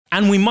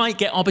And we might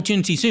get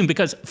opportunity soon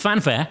because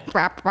fanfare.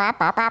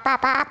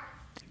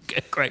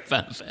 Great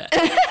fanfare.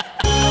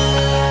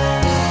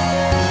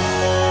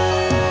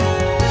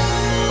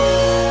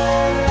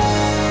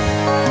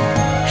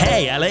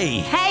 Hey, Ali.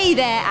 Hey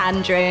there,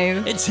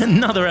 Andrew. It's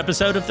another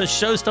episode of the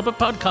Showstopper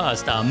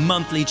Podcast, our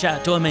monthly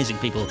chat to amazing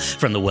people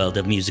from the world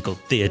of musical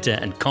theatre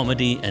and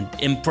comedy and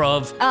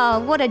improv. Oh,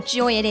 what a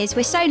joy it is.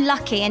 We're so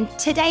lucky. And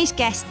today's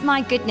guest,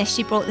 my goodness,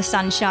 she brought the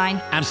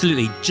sunshine.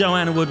 Absolutely.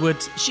 Joanna Woodward.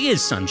 She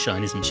is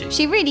sunshine, isn't she?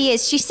 She really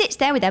is. She sits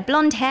there with her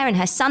blonde hair and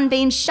her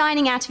sunbeams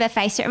shining out of her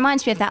face. It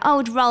reminds me of that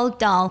old Roald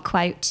Dahl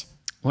quote.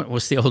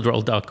 What's the old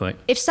Roald Dahl quote?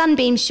 If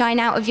sunbeams shine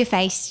out of your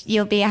face,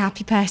 you'll be a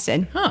happy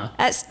person. Huh.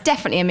 That's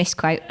definitely a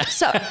misquote.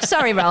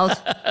 Sorry,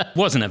 Roald.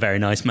 Wasn't a very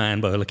nice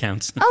man by all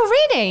accounts.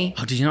 Oh, really?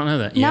 Oh, did you not know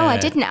that? No, Yeah. I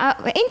didn't.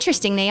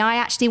 Interestingly, I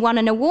actually won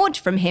an award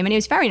from him and he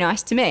was very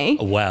nice to me.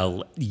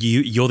 Well,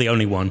 you're the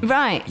only one.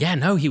 Right. Yeah,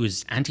 no, he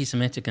was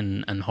anti-Semitic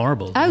and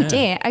horrible. Oh, yeah.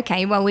 dear.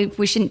 Okay, well,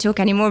 we shouldn't talk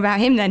any more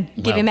about him then.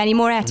 Give him any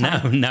more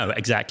airtime. No,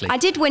 exactly. I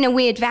did win a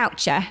weird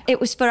voucher.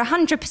 It was for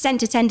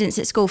 100% attendance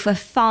at school for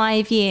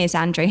 5 years,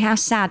 Andrew. How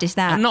sad is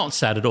that? I'm not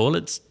sad at all.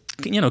 It's,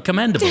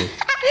 commendable.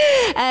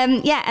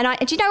 Yeah,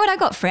 and do you know what I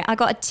got for it? I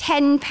got a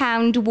 £10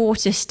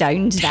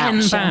 Waterstones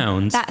voucher.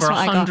 £10 That's for what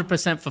I got.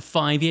 100% for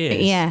 5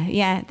 years.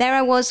 Yeah. There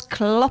I was,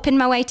 clopping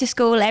my way to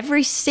school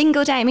every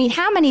single day. I mean,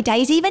 how many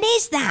days even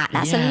is that?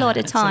 That's a lot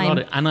of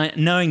time. And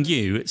knowing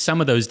you, some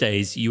of those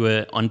days you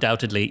were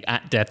undoubtedly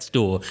at death's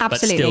door,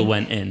 but still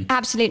went in.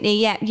 Absolutely,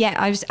 yeah.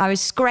 I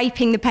was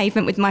scraping the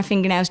pavement with my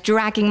fingernails,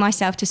 dragging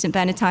myself to St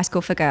Bernard's High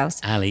School for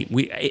girls. Ali,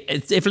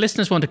 if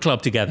listeners want to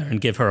club together and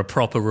give her a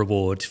proper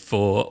reward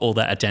for all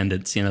that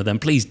attendance, then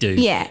please do.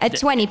 Yeah, a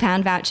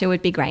 £20 voucher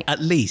would be great. At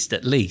least.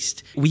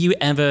 Were you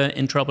ever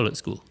in trouble at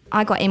school?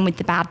 I got in with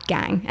the bad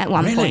gang at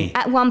one Really? point.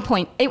 At one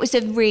point. It was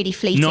a really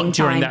fleeting time. Not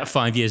during that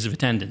 5 years of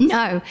attendance?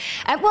 No.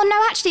 Well,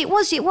 no, actually, it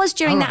was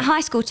during that high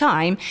school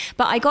time,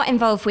 but I got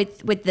involved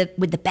with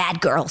the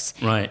bad girls.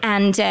 Right.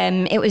 And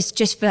it was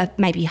just for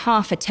maybe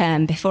half a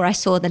term before I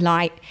saw the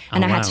light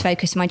and I had to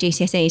focus on my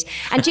GCSEs.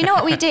 And do you know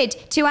what we did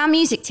to our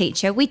music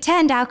teacher? We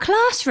turned our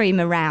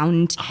classroom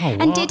around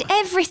and did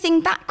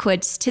everything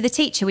backwards to the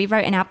teacher. We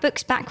wrote in our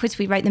books backwards.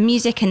 We wrote the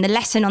music and the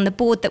lesson on the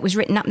board that was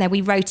written up there. We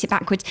wrote it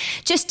backwards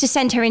just to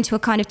send her into a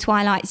kind of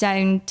Twilight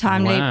Zone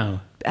time loop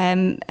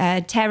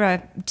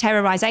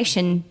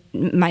terrorization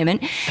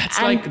moment.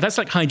 That's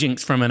like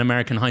hijinks from an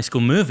American high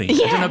school movie.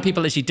 Yeah. I don't know if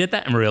people actually did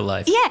that in real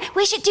life. Yeah,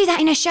 we should do that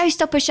in a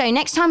Showstopper show.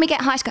 Next time we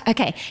get high school.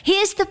 Okay,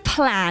 here's the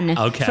plan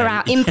for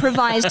our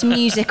improvised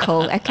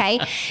musical, okay?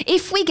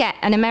 If we get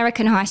an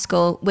American high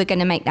school, we're going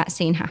to make that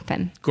scene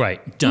happen.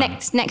 Great, done.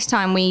 Next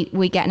time we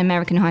get an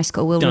American high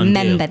school, we'll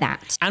remember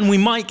that. And we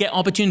might get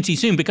opportunity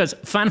soon because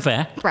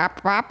fanfare.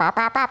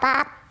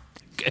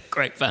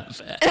 Great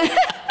fanfare.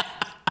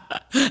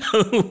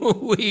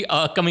 We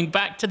are coming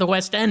back to the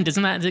West End.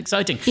 Isn't that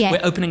exciting? Yeah.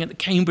 We're opening at the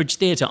Cambridge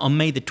Theatre on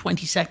May the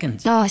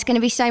 22nd. Oh, it's going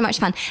to be so much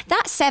fun.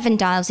 That Seven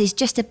Dials is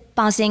just a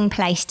buzzing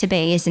place to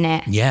be, isn't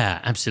it? Yeah,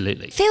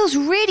 absolutely.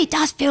 Really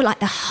does feel like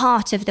the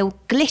heart of the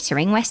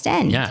glittering West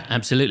End. Yeah,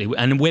 absolutely.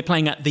 And we're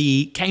playing at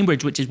the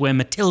Cambridge, which is where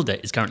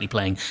Matilda is currently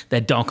playing.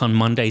 They're dark on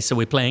Mondays, so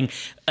we're playing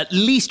at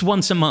least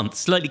once a month.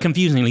 Slightly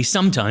confusingly,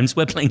 sometimes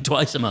we're playing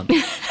twice a month.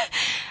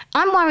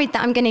 I'm worried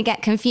that I'm going to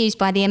get confused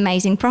by the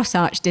amazing cross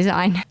arch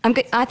design.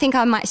 I think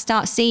I might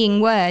start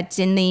seeing words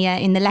in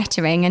the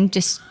lettering and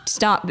just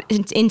start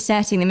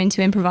inserting them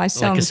into improvised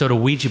songs. Like a sort of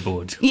Ouija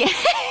board. Yeah.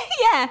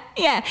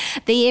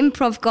 The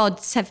improv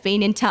gods have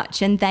been in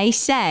touch and they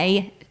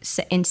say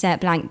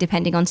insert blank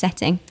depending on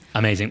setting.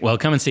 Amazing. Well,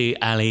 come and see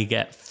Ali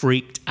get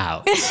freaked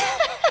out.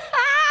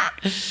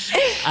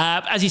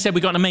 As you said,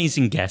 we got an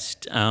amazing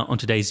guest on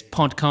today's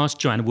podcast,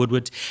 Joanna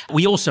Woodward.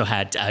 We also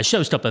had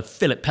showstopper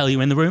Philip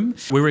Pellew in the room.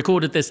 We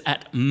recorded this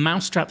at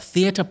Mousetrap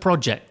Theatre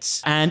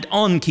Projects. And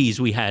on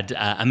keys, we had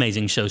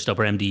amazing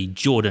showstopper MD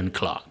Jordan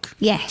Clarke.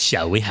 Yes.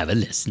 Shall we have a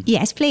listen?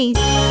 Yes, please.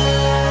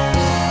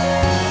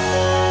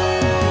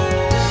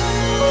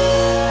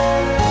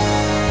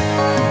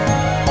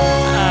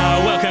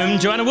 Welcome,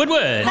 Joanna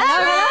Woodward.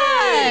 Hello.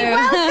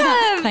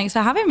 Welcome. Thanks for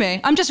having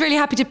me. I'm just really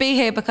happy to be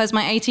here because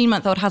my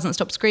 18-month-old hasn't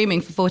stopped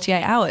screaming for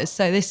 48 hours.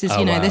 So this is,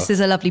 this is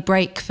a lovely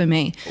break for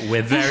me.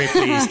 We're very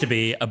pleased to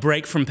be a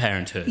break from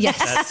parenthood. Yes.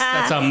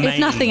 That's our main... If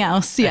nothing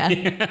else,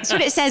 yeah. That's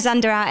what it says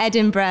under our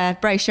Edinburgh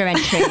brochure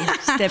entry.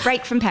 It's the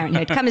break from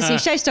parenthood. Come and see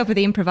Showstopper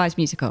the improvised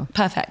musical.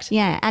 Perfect.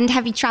 Yeah. And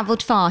have you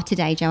travelled far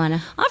today,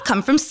 Joanna? I've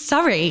come from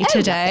Surrey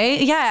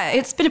today. Yeah,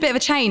 it's been a bit of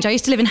a change. I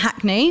used to live in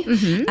Hackney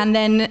and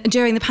then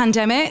during the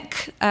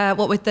pandemic,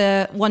 what with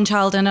the one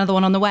child and another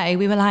one on the way,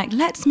 we were like,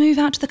 let's move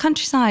out to the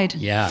countryside.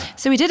 Yeah.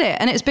 So we did it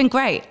and it's been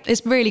great.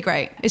 It's really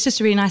great. It's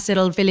just a really nice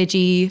little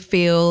villagey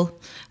feel,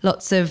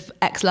 lots of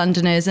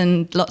ex-Londoners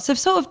and lots of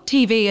sort of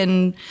TV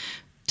and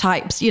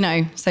types,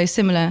 so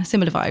similar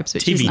vibes,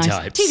 which is nice.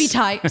 Types. TV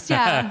types,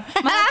 yeah.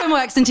 My husband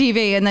works in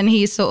TV and then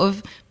he's sort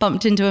of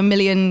bumped into a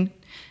million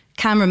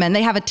cameramen.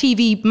 They have a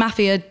TV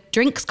mafia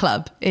drinks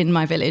club in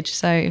my village,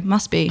 so it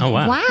must be. Oh,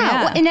 wow. Wow.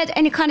 Yeah. What,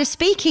 in a kind of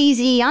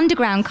speakeasy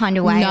underground kind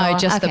of way? No, or?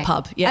 just the Okay.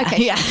 pub. Yeah.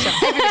 Okay, Yeah.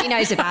 sure. Everybody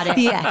knows about it.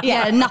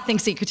 Yeah, nothing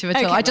secretive at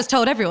all. Okay. I just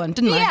told everyone,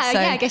 didn't I? Yeah, So-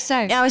 I guess so.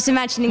 I was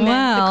imagining the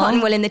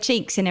cotton wool in the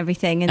cheeks and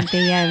everything, and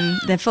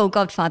the full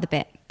Godfather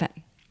bit, but.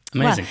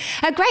 Amazing.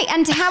 Well, great.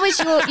 And how is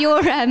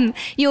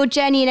your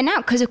journey in and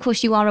out? Because of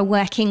course you are a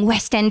working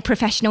West End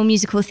professional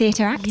musical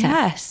theatre actor.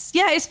 Yes.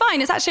 Yeah, it's fine.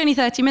 It's actually only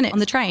 30 minutes on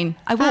the train.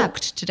 I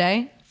walked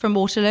today from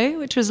Waterloo,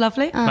 which was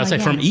lovely. I'd say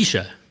from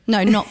Isha.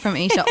 No, not from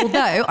Isha.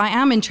 Although I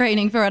am in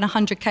training for an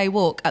 100k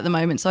walk at the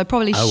moment, so I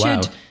probably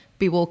should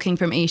be walking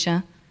from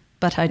Isha,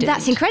 but I didn't.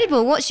 That's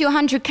incredible. What's your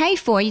 100k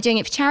for? Are you doing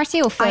it for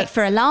charity or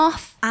for a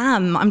laugh?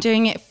 I'm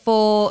doing it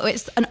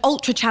it's an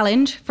ultra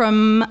challenge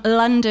from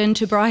London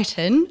to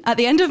Brighton at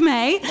the end of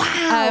May.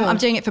 Wow. I'm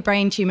doing it for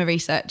brain tumour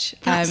research.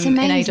 That's in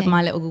aid amazing. of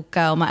my little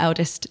girl, my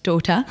eldest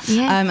daughter.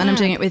 Yeah, and I'm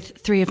doing it with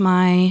 3 of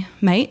my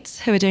mates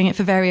who are doing it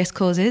for various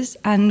causes.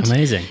 And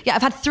Amazing. Yeah,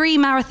 I've had 3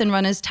 marathon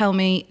runners tell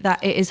me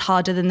that it is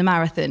harder than the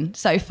marathon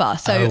so far.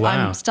 So wow.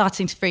 I'm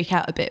starting to freak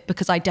out a bit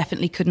because I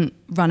definitely couldn't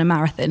run a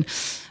marathon.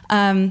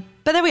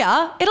 But there we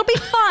are. It'll be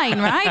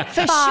fine, right?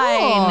 For fine.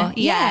 sure.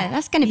 Yeah,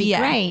 that's going to be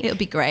great. It'll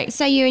be great.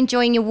 So you're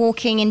enjoying your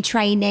walking and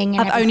training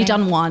and I've only everything?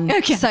 done one,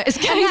 so it's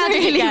going How did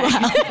it really go?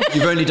 well.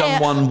 You've only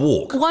done one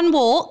walk. One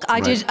walk. I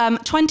Right.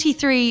 did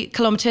 23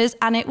 kilometres,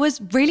 and it was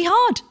really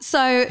hard.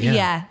 So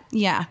yeah.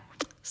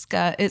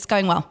 It's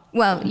going well.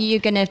 Well, you're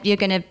gonna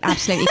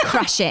absolutely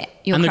crush it.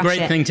 You'll And the crush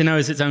great it. thing to know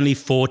is it's only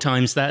 4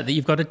 times that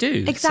you've got to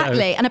do.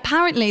 Exactly. And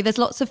apparently there's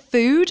lots of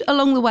food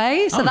along the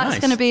way. So Oh, that's nice.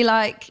 going to be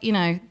like,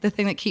 the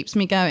thing that keeps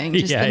me going.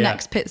 Just Yeah, the yeah.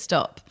 next pit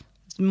stop.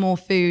 More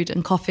food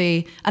and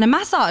coffee and a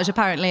massage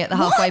apparently at the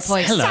halfway What?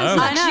 point. Hello. Sounds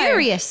I know.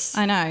 luxurious.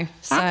 I know.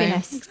 So,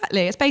 Fabulous.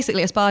 exactly. It's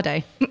basically a spa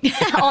day.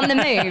 On the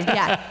move.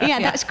 Yeah,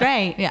 that's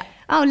great. Yeah.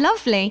 Oh,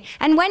 lovely.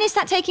 And when is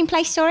that taking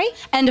place, sorry?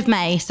 End of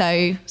May. So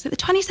is it the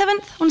 27th?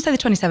 I want to say the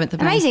 27th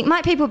of May. Amazing.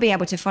 Might people be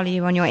able to follow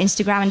you on your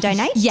Instagram and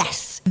donate?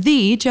 Yes.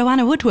 The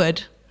Joanna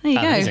Woodward. There you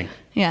Amazing. go.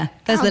 Yeah.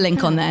 There's Oh, the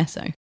link on good. there.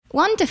 So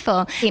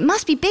Wonderful. It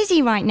must be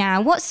busy right now.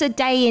 What's a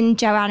day in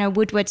Joanna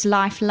Woodward's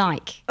life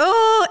like?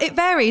 Oh, it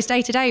varies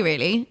day to day,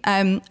 really.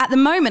 At the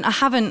moment, I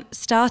haven't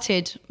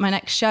started my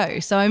next show.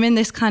 So I'm in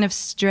this kind of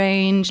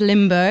strange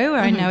limbo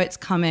where I know it's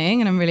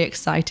coming and I'm really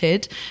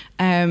excited.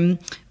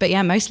 But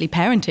yeah, mostly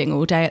parenting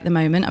all day at the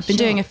moment. I've been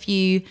doing a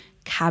few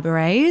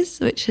cabarets,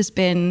 which has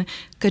been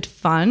good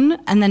fun.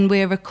 And then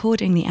we're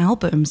recording the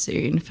album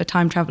soon for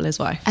Time Traveller's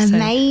Wife. So-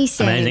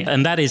 Amazing. Amazing.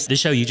 And that is the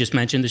show you just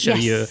mentioned, the show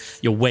Yes.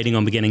 you're waiting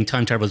on beginning,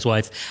 Time Traveller's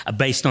Wife,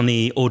 based on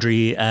the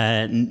Audrey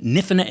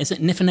Niffenegger. Is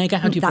it Niffenegger?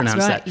 How do you That's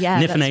pronounce right. that?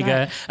 Yeah, that's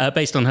Niffenegger,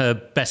 based on her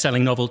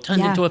best-selling novel,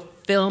 turned Yeah. into a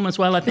film as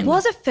well, I think. It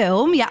was a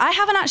film. Yeah, I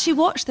haven't actually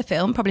watched the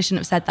film. Probably shouldn't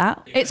have said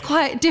that. It's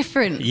quite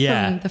different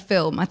from the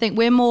film. I think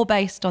we're more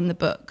based on the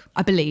book,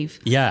 I believe.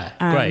 Yeah,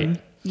 great.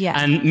 yeah.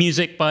 And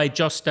music by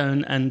Joss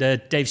Stone and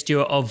Dave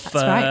Stewart of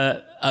right.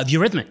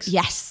 Eurythmics.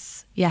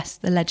 Yes,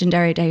 the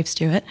legendary Dave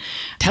Stewart.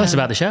 Tell us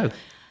about the show.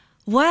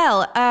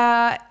 Well,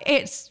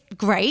 it's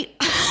great.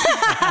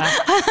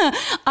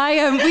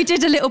 We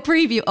did a little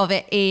preview of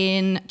it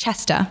in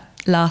Chester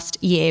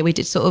last year. We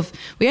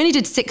only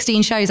did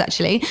 16 shows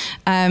actually,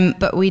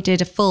 but we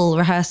did a full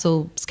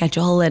rehearsal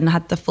schedule and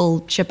had the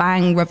full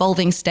shebang,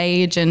 revolving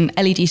stage and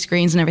LED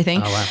screens and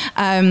everything. Oh,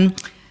 wow.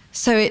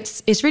 So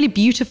it's really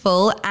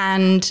beautiful,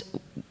 and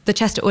the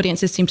Chester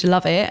audiences seem to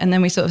love it. And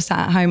then we sort of sat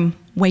at home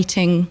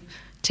waiting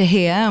to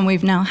hear, and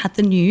we've now had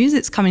the news.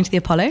 It's coming to the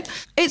Apollo.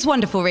 It's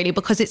wonderful, really,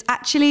 because it's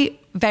actually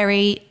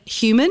very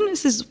human.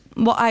 This is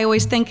what I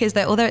always think, is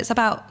that although it's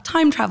about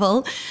time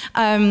travel,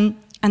 and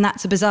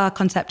that's a bizarre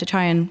concept to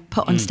try and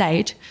put on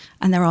stage,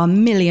 and there are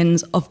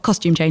millions of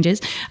costume changes,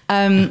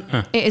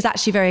 it is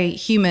actually very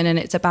human, and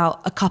it's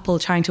about a couple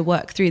trying to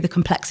work through the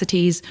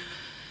complexities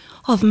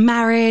of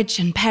marriage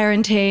and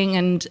parenting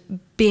and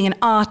being an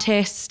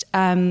artist,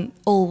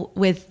 all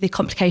with the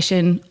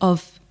complication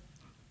of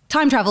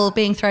time travel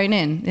being thrown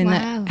in Wow.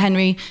 that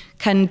Henry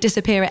can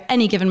disappear at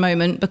any given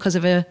moment because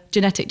of a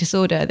genetic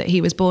disorder that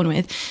he was born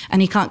with,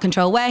 and he can't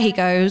control where he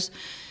goes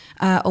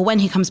or when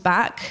he comes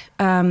back.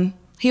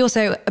 He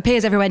also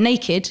appears everywhere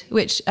naked,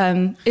 which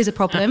is a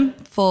problem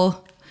for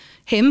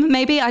him,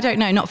 maybe. I don't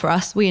know, not for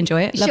us. We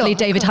enjoy it. Sure, Lovely of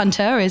David course.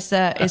 Hunter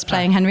is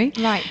playing Henry.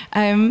 Right.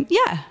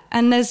 Yeah,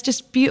 and there's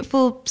just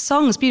beautiful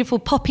songs, beautiful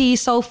poppy,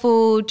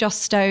 soulful, Joss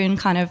Stone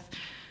kind of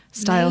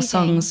style Amazing.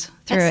 songs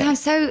through That it. sounds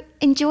so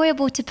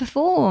enjoyable to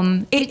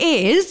perform. It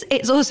is.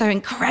 It's also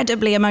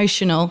incredibly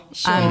emotional.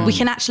 Sure. We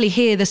can actually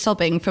hear the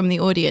sobbing from the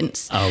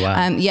audience. Oh,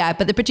 wow. Yeah,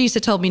 but the producer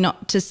told me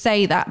not to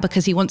say that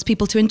because he wants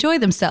people to enjoy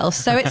themselves.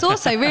 So it's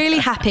also really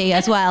happy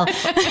as well.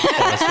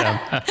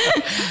 Awesome.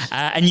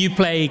 And you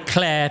play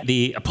Claire,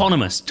 the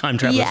eponymous Time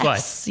Traveller's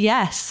wife.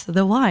 Yes,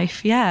 the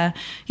wife. Yeah,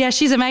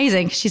 she's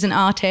amazing. She's an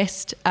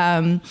artist,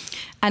 and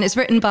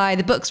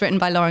the book's written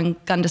by Lauren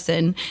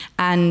Gunderson,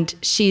 and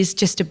she's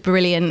just a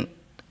brilliant,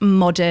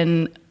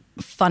 modern,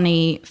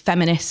 funny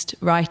feminist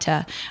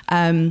writer.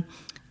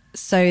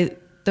 So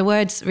the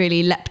words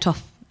really leapt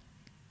off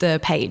the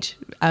page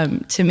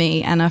to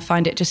me, and I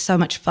find it just so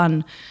much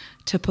fun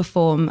to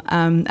perform.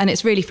 And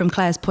it's really from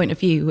Claire's point of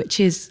view, which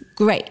is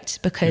great,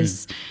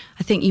 because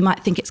I think you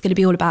might think it's going to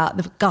be all about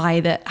the guy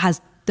that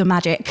has the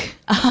magic,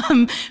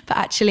 but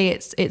actually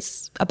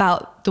it's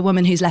about the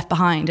woman who's left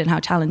behind and how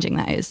challenging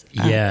that is.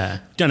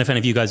 Don't know if any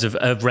of you guys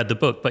have read the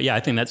book, but yeah, I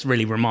think that's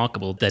really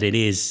remarkable that it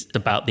is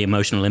about the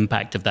emotional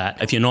impact of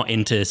that. If you're not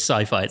into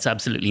sci-fi, it's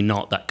absolutely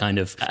not that kind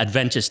of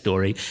adventure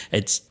story.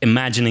 It's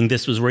imagining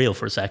this was real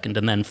for a second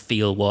and then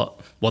feel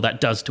what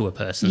that does to a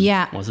person.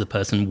 Yeah. Was the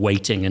person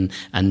waiting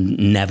and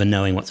never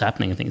knowing what's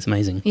happening? I think it's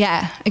amazing.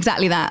 Yeah,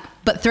 exactly that.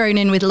 But thrown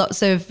in with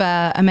lots of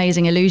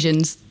amazing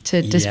illusions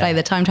to display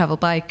the time travel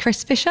by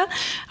Chris Fisher,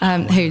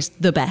 who's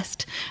the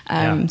best.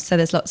 So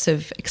there's lots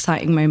of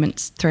exciting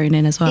moments thrown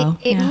in as well.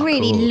 It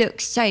really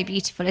looks so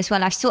beautiful as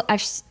well.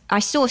 I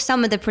saw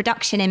some of the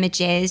production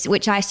images,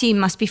 which I assume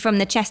must be from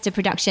the Chester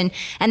production,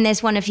 and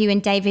there's one of you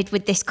and David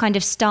with this kind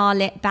of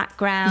starlit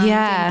background,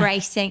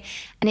 embracing,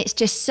 and it's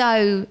just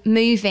so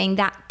moving,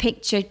 that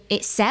picture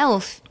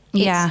itself.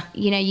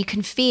 You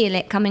can feel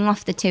it coming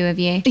off the two of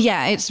you.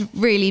 Yeah, it's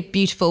really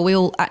beautiful. We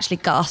all actually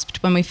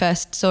gasped when we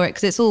first saw it,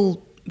 because it's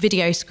all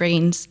video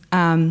screens.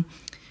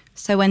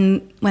 So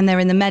when they're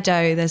in the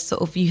meadow, there's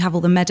sort of, you have all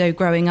the meadow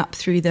growing up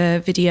through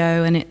the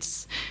video, and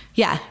it's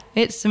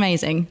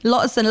amazing.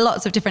 Lots and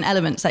lots of different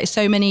elements, like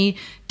so many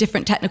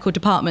different technical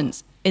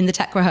departments in the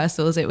tech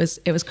rehearsals. It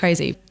was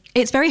crazy.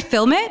 It's very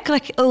filmic,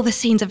 like all the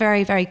scenes are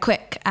very, very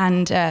quick,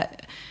 and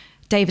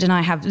David and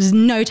I have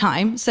no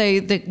time.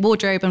 So the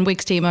wardrobe and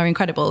wigs team are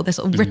incredible. They're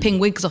sort of ripping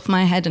wigs off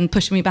my head and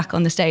pushing me back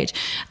on the stage.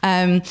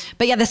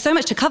 But yeah, there's so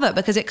much to cover,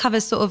 because it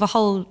covers sort of a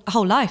whole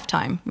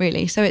lifetime,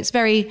 really. So it's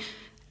very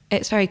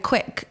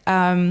quick.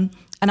 And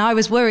I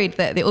was worried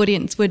that the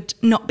audience would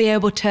not be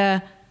able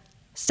to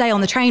stay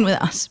on the train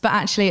with us, but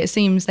actually it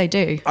seems they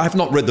do. I've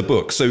not read the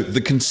book. So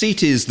the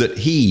conceit is that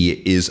he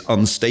is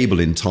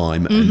unstable in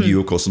time and you,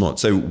 of course, are not.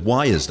 So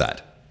why is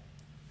that?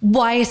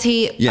 Why is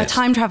he a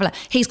time traveller?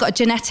 He's got a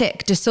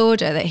genetic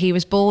disorder that he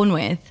was born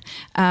with,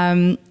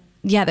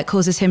 that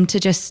causes him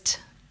to just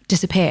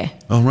disappear.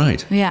 Oh,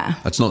 right. Yeah.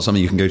 That's not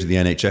something you can go to the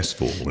NHS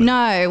for.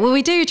 No. Well,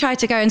 we do try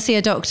to go and see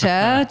a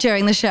doctor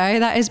during the show.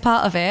 That is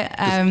part of it.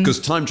 Because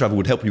time travel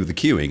would help you with the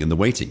queuing and the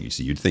waiting, you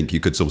see. You'd think you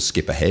could sort of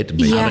skip ahead.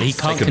 And maybe but he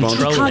can't control it.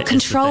 He can't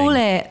control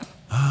it.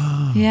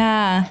 Oh.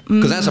 Yeah.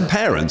 Because as a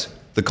parent,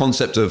 the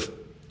concept of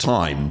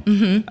time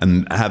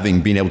and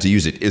having been able to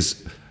use it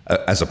is...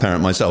 as a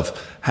parent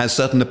myself, has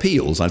certain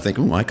appeals. I think,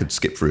 I could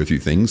skip through a few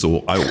things,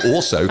 or I'll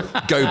also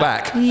go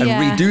back and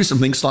redo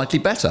something slightly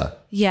better.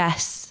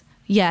 Yes.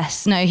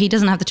 No, he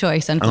doesn't have the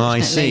choice,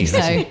 unfortunately. I see.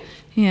 So,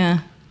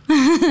 yeah.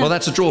 Well,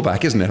 that's a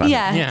drawback, isn't it?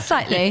 Yeah,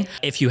 slightly.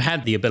 If you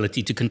had the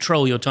ability to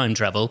control your time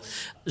travel,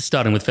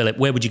 starting with Philip,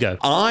 where would you go?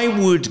 I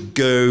would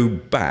go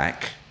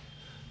back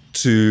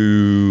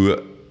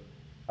to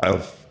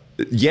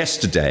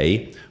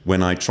yesterday,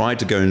 when I tried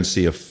to go and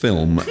see a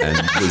film and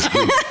was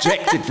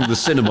rejected from the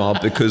cinema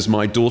because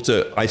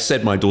I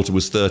said my daughter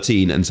was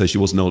 13 and so she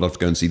wasn't old enough to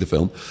go and see the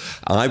film.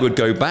 I would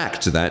go back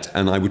to that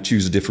and I would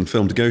choose a different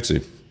film to go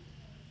to.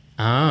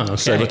 Ah, okay.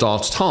 So that our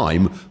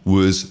time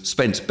was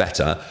spent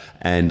better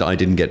and I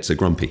didn't get so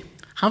grumpy.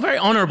 How very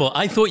honourable.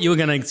 I thought you were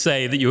going to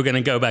say that you were going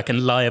to go back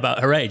and lie about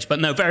her age, but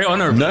no, very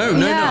honourable. No.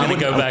 I'm going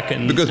to go back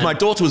and... Because my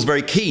daughter was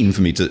very keen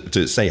for me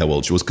to say how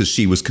old she was, because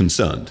she was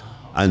concerned.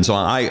 And so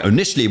I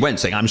initially went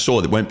saying, I'm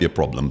sure there won't be a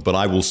problem, but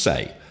I will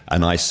say.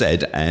 And I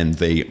said, and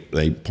they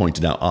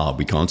pointed out,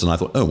 we can't. And I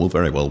thought, well,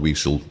 very well, we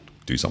shall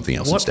do something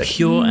else instead. What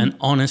pure and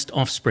honest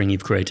offspring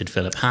you've created,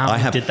 Philip.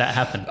 How did that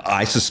happen?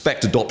 I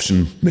suspect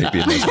adoption may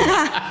be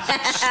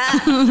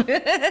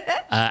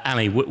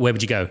Ali, where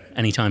would you go?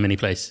 Anytime, any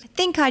place? I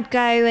think I'd go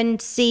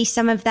and see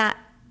some of that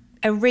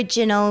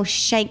original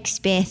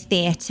Shakespeare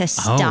theatre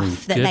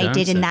stuff that they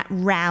did in that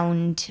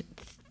round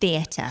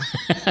theatre.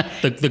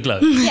 the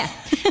Globe. Yeah.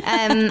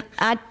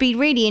 I'd be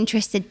really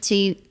interested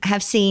to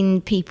have seen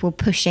people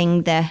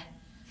pushing the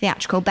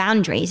theatrical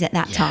boundaries at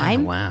that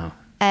time. Wow.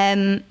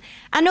 And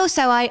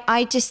also,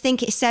 I just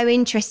think it's so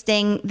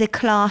interesting, the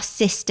class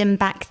system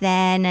back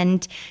then,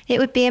 and it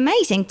would be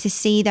amazing to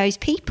see those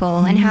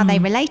people and how they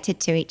related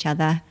to each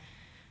other.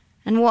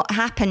 And what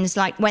happens,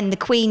 like, when the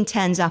Queen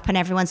turns up and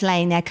everyone's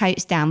laying their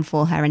coats down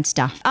for her and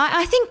stuff.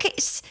 I think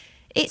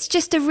it's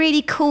just a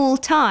really cool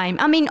time.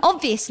 I mean,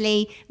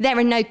 obviously, there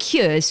are no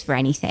cures for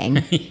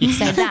anything,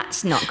 so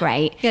that's not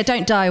great. Yeah,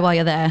 don't die while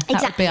you're there.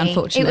 Exactly. That would be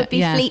unfortunate.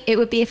 It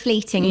would be a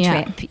fleeting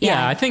trip.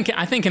 Yeah, I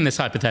think in this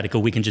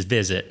hypothetical, we can just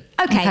visit.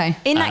 Okay.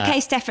 In that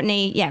case,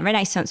 definitely,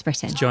 Renaissance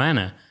Britain.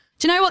 Joanna.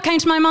 Do you know what came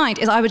to my mind?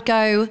 Is I would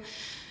go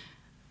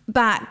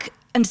back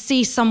and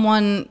see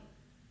someone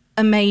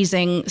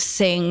amazing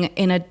sing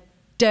in a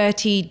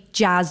dirty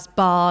jazz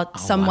bar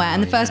somewhere.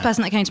 And the first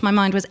person that came to my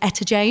mind was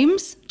Etta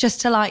James,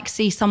 just to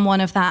see someone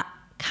of that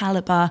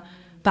caliber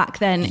back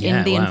then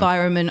in the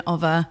environment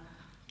of a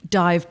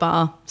dive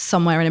bar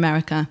somewhere in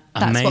America.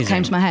 That's what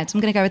came to my head. So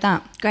I'm going to go with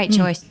that. Great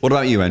choice. What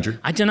about you, Andrew?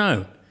 I don't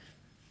know.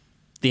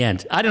 The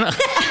end. I don't know.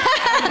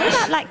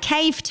 What about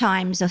cave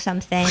times or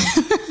something?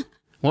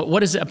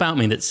 What is it about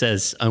me that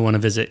says I want to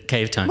visit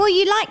Cave Time? Well,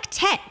 you like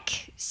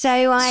tech, so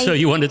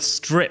you want to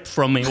strip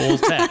from me all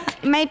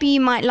tech? Maybe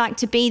you might like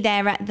to be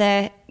there at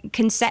the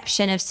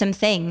conception of some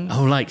things.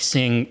 Oh, like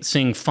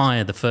seeing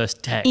Fire, the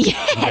first tech. Yeah,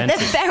 invented.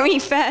 the very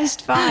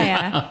first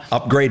Fire.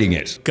 Upgrading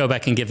it. Go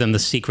back and give them the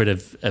secret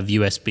of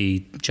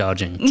USB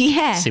charging.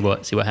 Yeah. See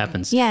what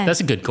happens. Yeah. That's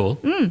a good call.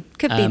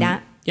 Could be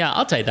that. Yeah,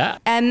 I'll take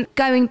that.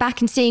 Going back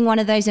and seeing one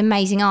of those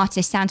amazing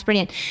artists sounds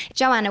brilliant.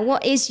 Joanna,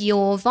 what is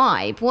your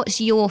vibe? What's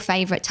your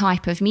favourite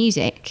type of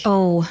music?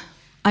 Oh,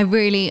 I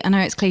know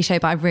it's cliche,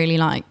 but I really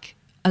like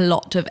a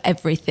lot of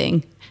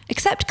everything.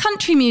 Except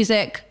country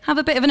music. Have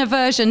a bit of an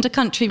aversion to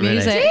country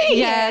music. Really? Do you?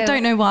 Yeah,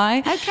 don't know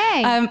why.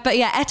 Okay. But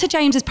yeah, Etta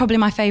James is probably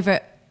my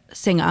favourite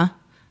singer.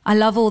 I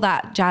love all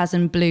that jazz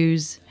and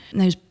blues and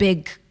those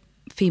big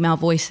female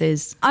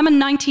voices. I'm a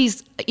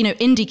 90s,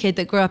 indie kid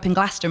that grew up in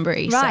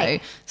Glastonbury.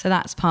 Right. So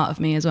that's part of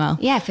me as well.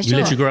 Yeah, for You sure.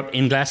 literally grew up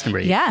in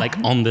Glastonbury? Yeah. Like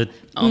on the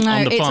farm?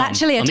 It's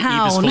actually a on the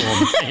town. Eva's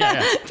farm.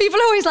 Yeah. People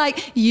are always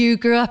like, you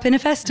grew up in a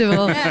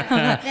festival.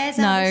 There's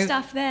other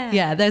stuff there.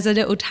 Yeah, there's a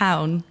little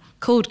town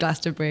called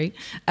Glastonbury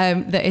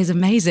that is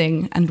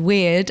amazing and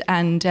weird,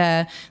 and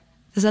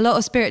there's a lot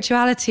of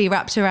spirituality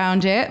wrapped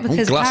around it.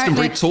 Because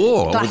Glastonbury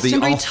tour with the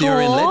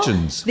Arthurian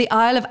legends. The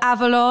Isle of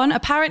Avalon.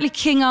 Apparently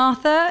King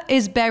Arthur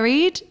is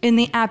buried in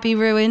the Abbey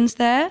ruins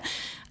there.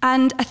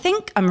 And I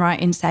think I'm right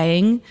in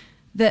saying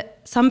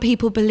that some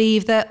people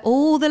believe that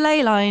all the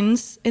ley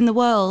lines in the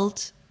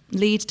world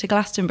lead to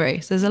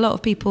Glastonbury. So there's a lot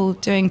of people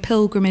doing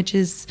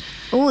pilgrimages.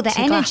 Oh, the to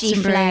energy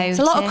Glastonbury. flow. It's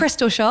a lot of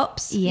crystal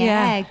shops.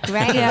 Yeah,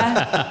 great.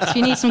 Yeah. If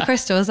you need some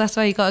crystals, that's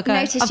where you got to go.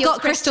 Notice I've your got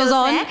crystals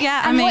on. there.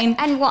 Yeah,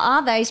 And what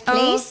are those,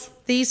 please?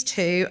 These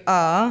two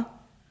are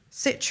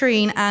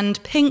citrine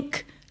and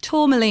pink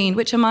tourmaline,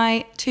 which are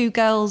my two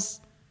girls'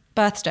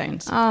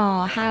 birthstones.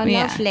 Oh, how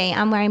Yeah. lovely.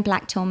 I'm wearing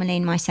black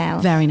tourmaline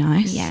myself. Very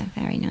nice. Yeah,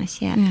 very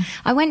nice, yeah.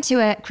 I went to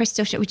a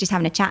crystal shop. We're just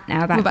having a chat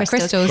now about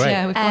crystals. Great.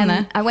 Yeah, we've gone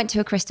there. I went to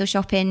a crystal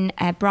shop in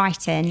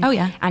Brighton. Oh,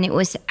 yeah. And it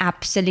was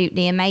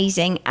absolutely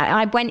amazing.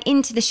 I went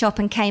into the shop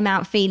and came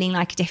out feeling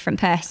like a different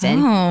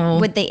person. Oh.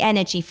 With the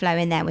energy flow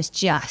in there was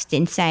just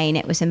insane.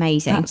 It was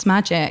amazing. That's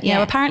magic. Yeah, Yeah.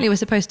 well, apparently we're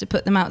supposed to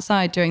put them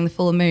outside during the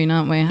full moon,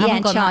 aren't we? and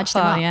Haven't got charge that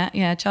them far up. yet.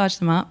 Yeah, charge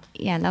them up.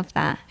 Yeah, love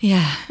that.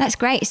 Yeah. That's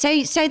great.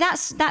 So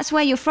that's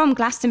where you're from,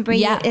 Glastonbury.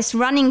 Yeah. It's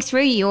running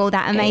through you, all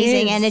that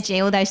amazing is. energy,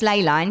 all those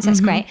ley lines. That's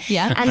great.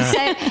 Yeah.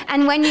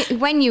 And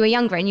when you were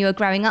younger and you were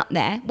growing up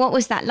there, what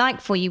was that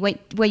like for you?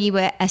 Were you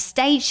a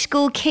stage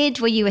school kid?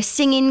 Were you a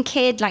singing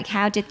kid? Like,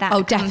 how did that?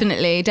 Oh,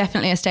 definitely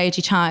a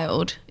stagey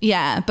child.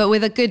 Yeah, but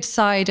with a good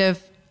side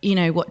of,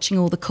 watching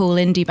all the cool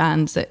indie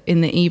bands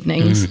in the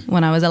evenings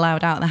when I was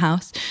allowed out of the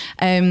house.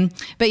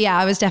 But yeah,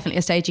 I was definitely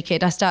a stagey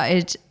kid.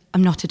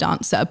 I'm not a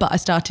dancer, but I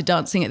started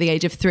dancing at the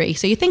age of 3.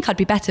 So you think I'd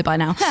be better by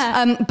now.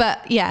 But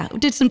yeah,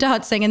 did some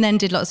dancing and then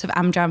did lots of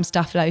Amdram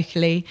stuff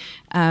locally,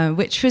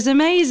 which was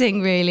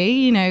amazing,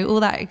 really. All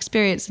that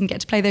experience and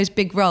get to play those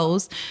big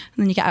roles.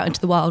 And then you get out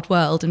into the wild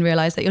world and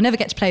realise that you'll never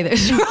get to play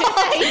those roles.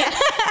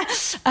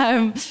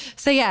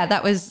 So yeah,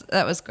 that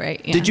was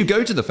great. Yeah. Did you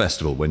go to the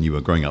festival when you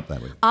were growing up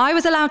that way? I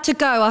was allowed to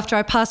go after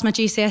I passed my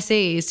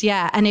GCSEs,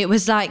 yeah. And it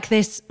was like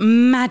this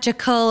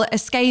magical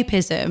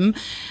escapism.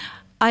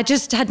 I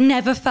just had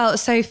never felt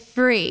so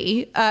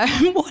free,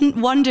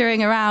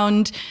 wandering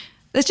around.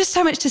 There's just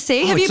so much to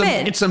see. Have you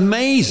been? It's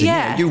amazing.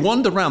 Yeah. You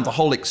wander around the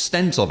whole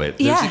extent of it.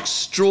 There's Yeah.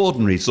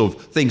 extraordinary sort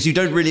of things you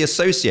don't really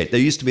associate.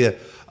 There used to be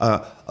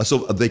a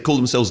sort of, they call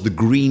themselves the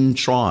Green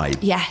Tribe.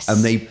 Yes.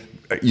 And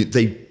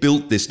they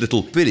built this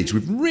little village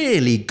with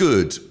really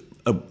good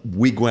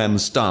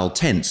wigwam-style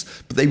tents,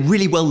 but they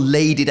really well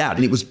laid it out,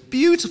 and it was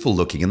beautiful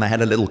looking. And they had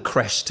a little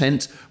creche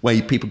tent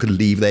where people could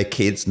leave their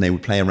kids, and they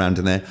would play around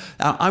in there.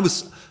 I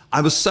was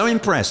so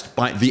impressed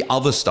by the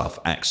other stuff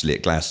actually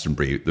at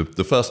Glastonbury.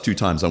 The first 2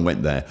 times I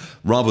went there,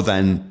 rather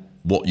than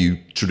what you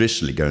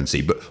traditionally go and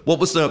see. But what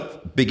was the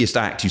biggest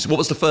act? What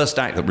was the first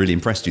act that really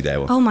impressed you there?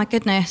 Oh my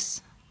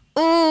goodness.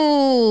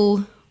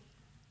 Oh,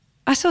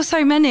 I saw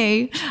so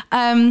many.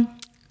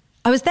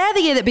 I was there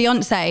the year that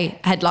Beyonce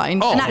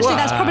headlined. Oh, and actually, wow.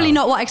 that's probably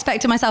not what I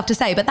expected myself to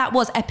say, but that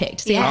was epic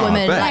to see Yeah. a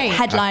woman I bet. like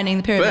headlining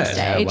the Pyramid bet.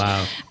 Stage.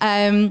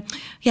 Yeah,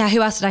 Yeah,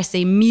 who else did I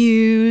see?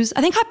 Muse. I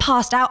think I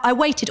passed out. I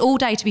waited all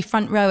day to be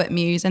front row at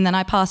Muse, and then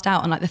I passed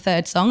out on like the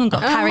 3rd song and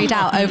got carried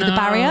out over the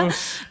barrier.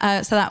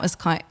 So that was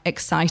quite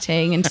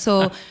exciting. And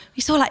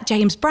we saw like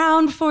James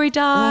Brown before he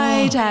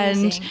died.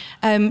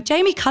 And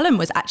Jamie Cullum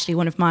was actually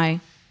one of my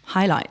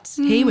highlights.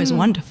 He was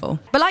wonderful.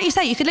 But like you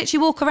say, you could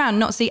literally walk around and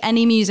not see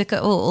any music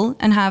at all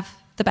and have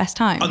the best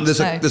time. And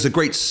there's a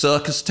great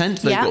circus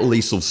tent. They've Yeah. got all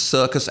these sort of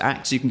circus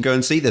acts you can go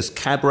and see. There's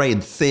cabaret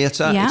and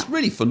theatre. Yeah. It's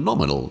really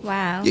phenomenal.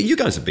 Wow. Yeah, you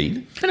guys have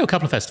been. I know a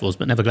couple of festivals,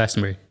 but never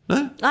Glastonbury.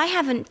 I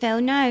haven't, Phil.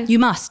 No. You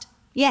must.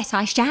 Yes,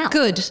 I shall.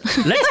 Good.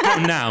 Let's go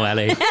now,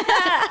 Ellie.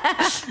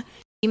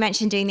 You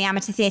mentioned doing the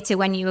amateur theatre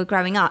when you were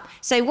growing up.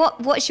 So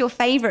what's your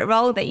favourite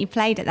role that you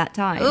played at that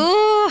time?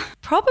 Oh,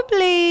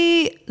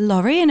 probably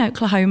Laurie in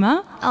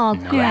Oklahoma. Oh,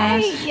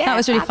 great. Yeah, that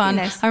was really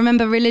fabulous. fun. I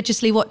remember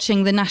religiously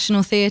watching the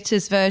National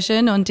Theatre's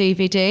version on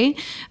DVD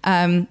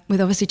with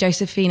obviously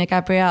Josephina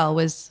Gabrielle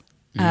was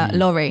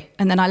Laurie.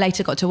 And then I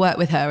later got to work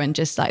with her and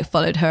just like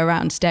followed her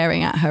around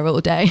staring at her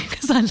all day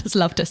because I just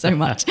loved her so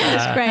much.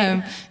 That's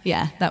great.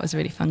 Yeah, that was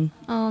really fun.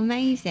 Oh,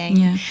 amazing.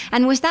 Yeah.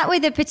 And was that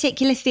with a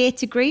particular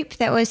theatre group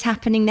that was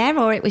happening there,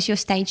 or it was your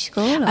stage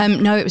school? Or?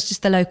 No, it was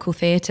just the local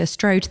theatre,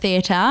 Strode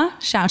Theatre.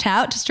 Shout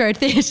out to Strode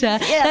Theatre.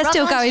 Yeah, they're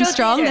still going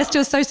strong. Theatre. They're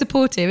still so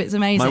supportive. It's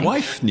amazing. My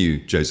wife knew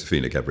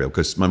Josephina Gabrielle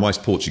because my wife's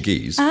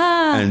Portuguese,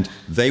 and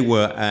they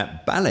were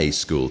at ballet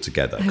school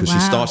together because she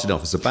started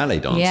off as a ballet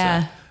dancer.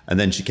 Yeah. And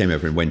then she came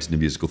over and went into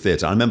musical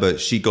theatre. I remember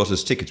she got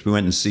us tickets. We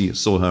went and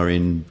saw her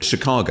in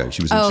Chicago.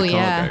 She was in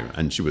Chicago,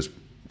 and she was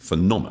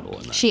phenomenal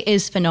in that. She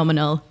is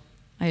phenomenal.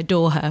 I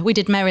adore her. We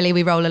did Merrily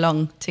We Roll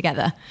Along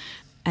together.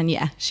 And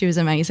yeah, she was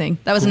amazing.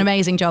 That was an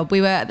amazing job.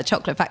 We were at the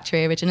Chocolate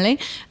Factory originally,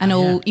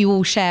 and you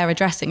all share a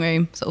dressing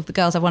room. Sort of the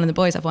girls have one and the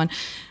boys have one.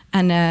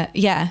 And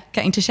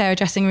getting to share a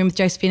dressing room with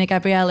Josephina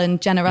Gabrielle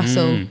and Jenna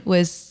Russell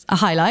was a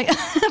highlight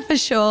for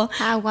sure.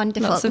 How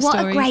wonderful. What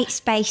stories. A great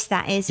space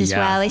that is as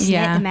well, isn't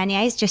it? The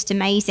Menier is just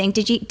amazing.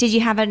 Did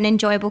you have an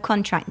enjoyable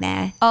contract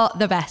there? Oh,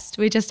 the best.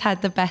 We just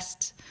had the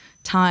best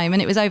time,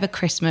 and it was over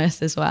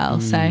Christmas as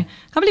well. So I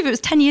can't believe it was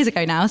 10 years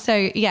ago now.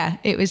 So yeah,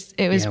 it was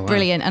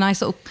brilliant. And I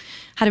sort of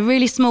had a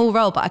really small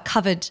role, but I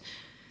covered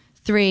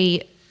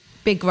 3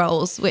 big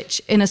roles, which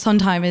in a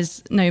Sondheim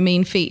is no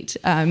mean feat.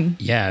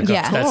 That's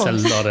a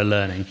lot of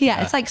learning.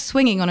 It's like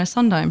swinging on a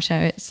Sondheim show.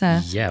 It's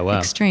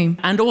extreme.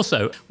 And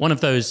also one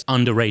of those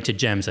underrated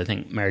gems, I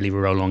think, Merrily We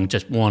Roll Along,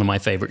 just one of my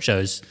favourite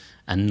shows,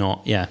 and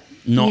not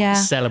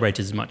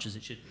celebrated as much as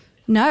it should be.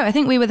 No, I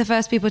think we were the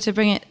first people to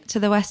bring it to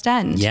the West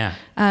End. Yeah.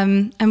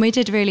 And we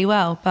did really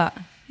well, but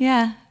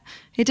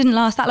it didn't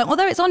last that long.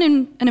 Although it's on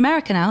in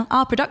America now,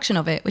 our production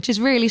of it, which is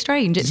really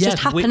strange. It's just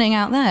happening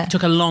out there. It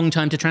took a long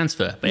time to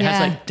transfer, but it has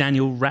like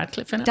Daniel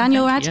Radcliffe in it.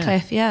 Daniel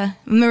Radcliffe,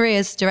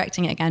 Maria's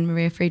directing it again,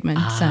 Maria Friedman.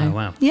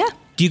 Wow. Yeah.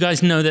 Do you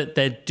guys know that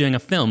they're doing a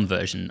film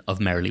version of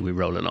Merrily We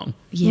Roll Along?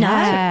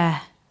 Yeah.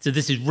 So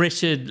this is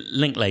Richard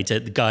Linklater,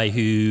 the guy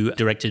who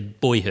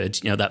directed Boyhood,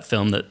 that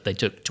film that they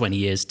took 20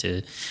 years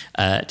to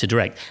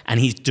direct. And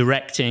he's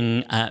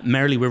directing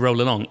Merrily We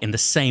Roll Along in the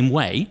same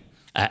way.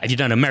 If you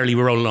don't know, Merrily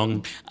We Roll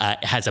Along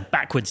has a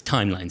backwards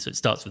timeline. So it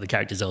starts with the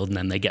characters old and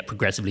then they get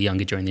progressively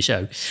younger during the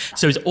show.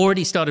 So he's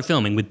already started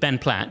filming with Ben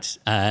Platt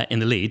in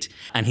the lead,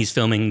 and he's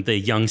filming the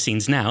young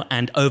scenes now.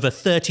 And over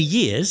 30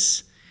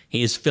 years,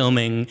 he is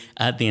filming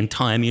the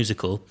entire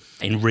musical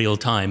in real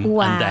time.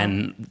 Wow. And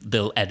then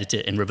they'll edit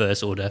it in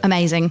reverse order.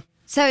 Amazing.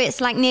 So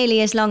it's like nearly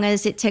as long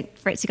as it took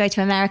for it to go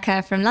to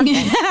America from London.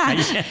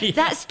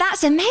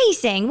 That's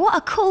amazing. What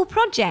a cool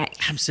project.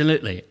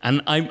 Absolutely.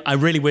 And I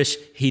really wish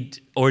he'd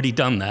already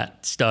done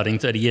that starting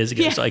 30 years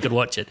ago so I could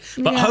watch it.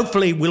 But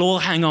hopefully we'll all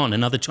hang on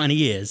another 20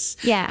 years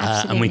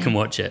and we can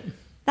watch it.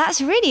 That's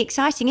really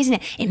exciting, isn't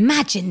it?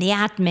 Imagine the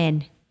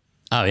admin.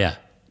 Oh, yeah.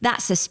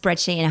 That's a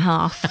spreadsheet and a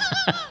half.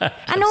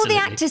 And all the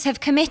actors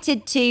have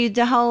committed to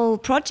the whole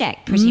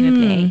project,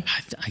 presumably.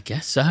 I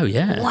guess so,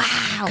 yeah.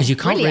 Wow. Because you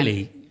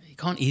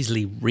can't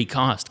easily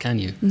recast, can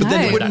you? But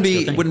then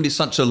it wouldn't be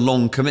such a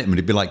long commitment.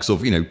 It'd be like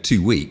sort of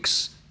 2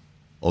 weeks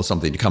or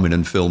something to come in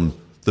and film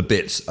the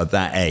bits at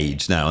that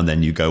age now, and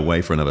then you go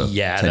away for another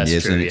 10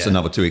 years, and it's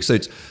another 2 weeks.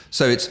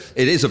 So it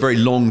is a very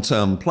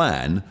long-term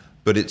plan,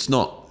 but it's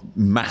not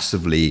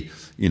massively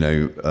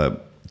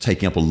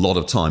taking up a lot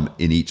of time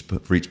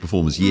for each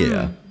performer's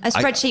year. A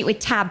spreadsheet with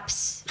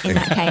tabs in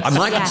that case.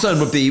 My concern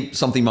would be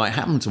something might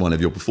happen to one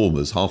of your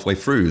performers halfway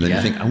through. Then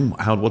you think,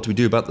 what do we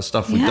do about the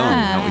stuff we've done?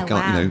 How we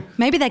can't,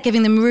 Maybe they're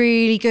giving them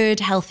really good,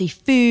 healthy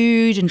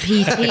food and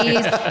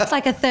PTs. It's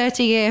like a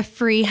 30-year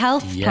free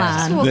health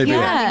plan.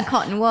 In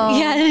cotton wool.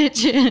 Yeah,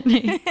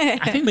 literally.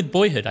 I think with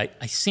Boyhood,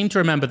 I seem to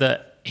remember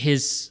that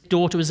his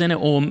daughter was in it,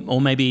 or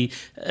maybe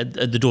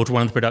the daughter of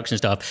one of the production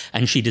staff,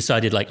 and she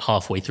decided like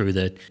halfway through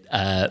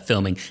the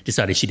filming,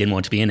 decided she didn't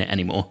want to be in it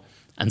anymore.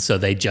 And so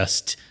they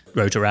just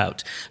wrote her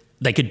out.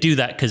 They could do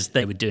that because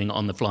they were doing it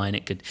on the fly and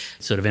it could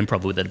sort of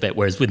improv with it a bit.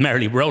 Whereas with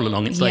Merrily Roll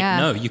Along, it's like,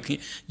 no, you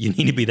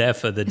need to be there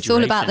for the duration. It's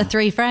all about the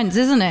 3 friends,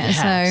 isn't it?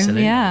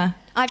 Absolutely.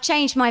 I've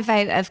changed my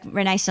vote of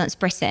Renaissance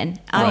Britain.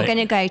 I'm going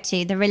to go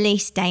to the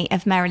release date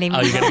of Merrily Roll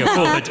Along. Oh, you're going to go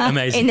forward?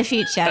 Amazing. In the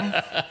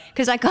future.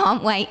 Because I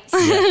can't wait.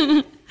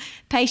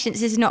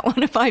 Patience is not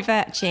one of my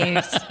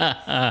virtues.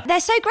 They're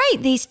so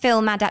great, these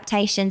film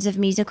adaptations of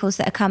musicals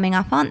that are coming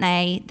up, aren't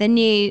they? The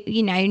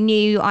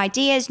new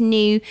ideas,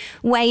 new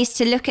ways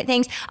to look at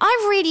things.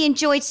 I've really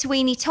enjoyed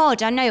Sweeney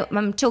Todd. I know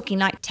I'm talking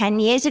like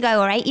 10 years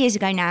ago or 8 years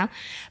ago now,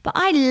 but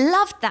I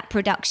loved that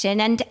production,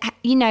 and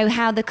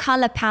how the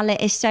colour palette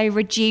is so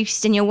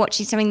reduced and you're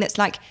watching something that's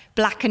like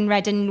black and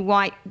red and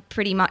white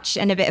pretty much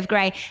and a bit of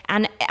grey,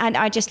 and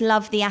I just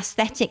love the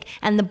aesthetic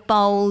and the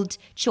bold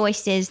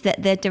choices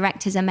that the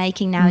directors are making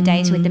making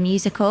nowadays with the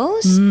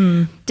musicals.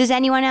 Does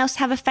anyone else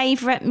have a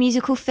favourite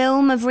musical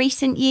film of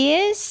recent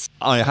years?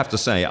 I have to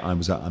say,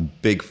 I'm a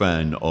big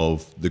fan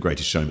of The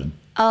Greatest Showman.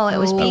 Oh, it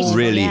was beautiful.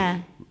 Really,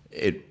 yeah.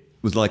 It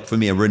was like for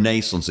me a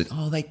renaissance.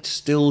 They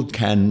still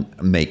can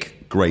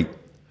make great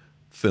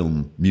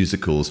film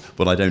musicals,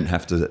 but I don't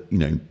have to,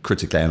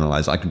 critically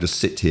analyse. I can just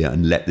sit here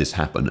and let this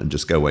happen and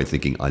just go away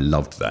thinking I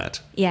loved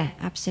that. Yeah,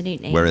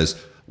 absolutely. Whereas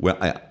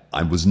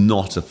I was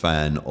not a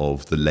fan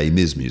of the Les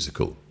Mis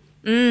musical.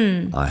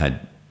 I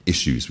had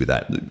issues with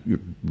that,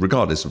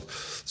 regardless of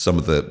some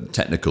of the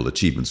technical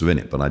achievements within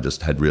it, but I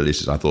just had real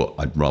issues. I thought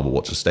I'd rather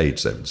watch a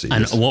stage than see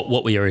this. And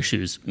what were your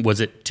issues?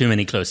 Was it too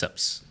many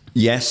close-ups?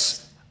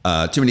 Yes.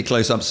 Too many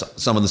close-ups.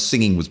 Some of the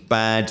singing was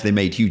bad. They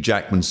made Hugh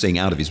Jackman sing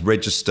out of his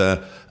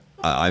register.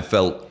 I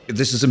felt,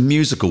 this is a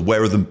musical.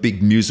 Where are the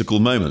big musical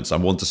moments? I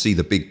want to see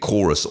the big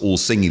chorus all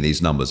singing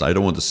these numbers. I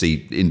don't want to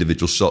see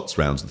individual shots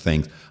rounds and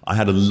things. I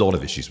had a lot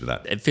of issues with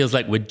that. It feels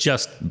like we're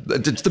just...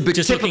 It's the big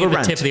tip of a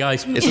rant. Tip of the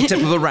iceberg. It's the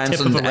tip of a rant,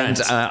 Tip of a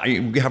rant.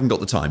 and we haven't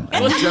got the time.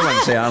 And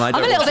Joanne's here, and I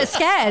don't I'm a little bit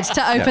scared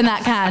to open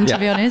that can, to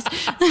be honest.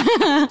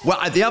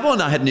 Well, the other one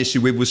I had an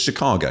issue with was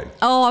Chicago.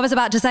 Oh, I was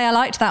about to say I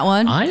liked that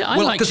one. I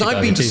like because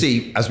I've been to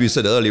see, as we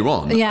said earlier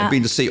on, I've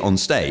been to see it on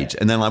stage,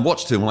 and then I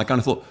watched it, and I kind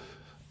of thought,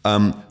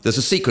 there's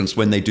a sequence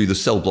when they do the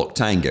cell block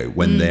tango,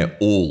 when they're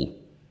all,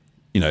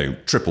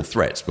 triple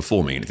threats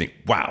performing, and you think,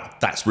 wow,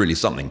 that's really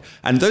something.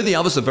 And though the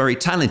others are very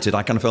talented,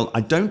 I kind of felt,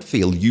 I don't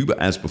feel you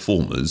as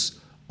performers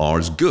are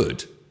as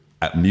good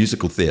at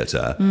musical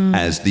theatre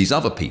as these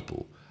other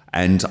people.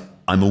 And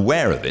I'm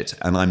aware of it,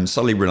 and I'm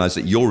suddenly realised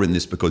that you're in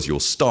this because you're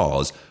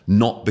stars,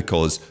 not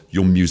because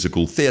you're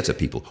musical theatre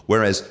people.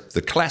 Whereas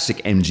the classic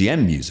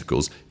MGM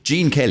musicals,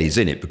 Gene Kelly's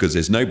in it because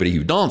there's nobody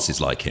who dances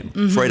like him.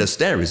 Fred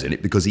Astaire is in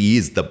it because he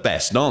is the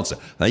best dancer.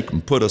 They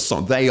can put a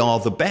song, they are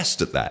the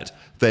best at that.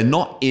 They're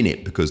not in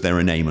it because they're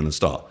a name and a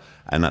star.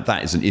 And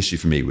that is an issue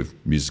for me with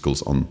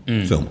musicals on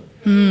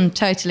film.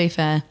 Totally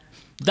fair.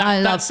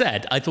 That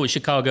said, I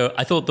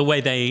thought the way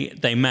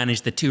they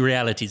managed the two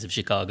realities of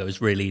Chicago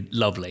is really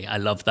lovely. I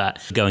love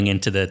that, going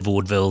into the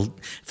vaudeville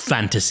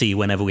fantasy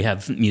whenever we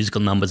have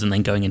musical numbers and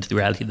then going into the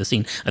reality of the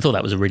scene. I thought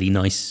that was a really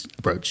nice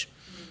approach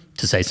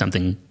to say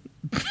something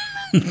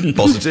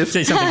positive.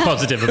 Say something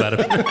positive about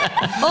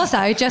it.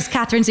 Also, just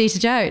Catherine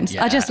Zeta-Jones.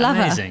 I just love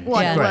amazing. her.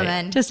 What a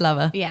woman. Just love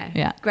her.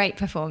 Yeah. Great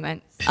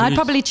performance. I'd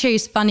probably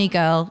choose Funny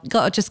Girl.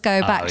 Got to just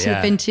go back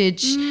to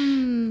vintage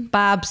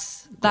Babs.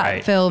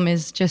 That film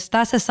is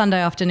that's a Sunday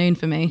afternoon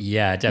for me.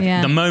 Yeah, definitely.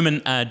 Yeah. The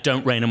moment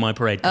Don't Rain on My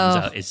Parade comes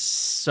out is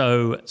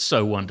so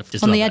wonderful.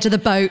 Just on the edge of the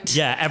boat.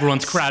 Yeah,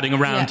 everyone's crowding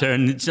around her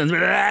and it's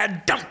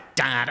like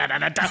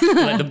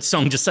the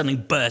song just suddenly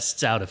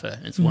bursts out of her.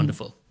 It's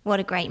wonderful. What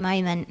a great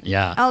moment.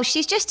 Yeah. Oh,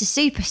 she's just a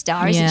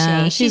superstar,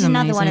 isn't she? She's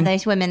another one of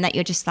those women that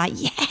you're just like,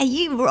 yeah,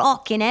 you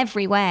rock in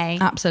every way.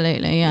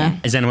 Absolutely, yeah.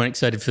 Is anyone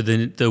excited for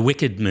the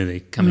Wicked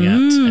movie coming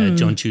out?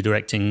 John Chu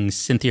directing,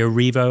 Cynthia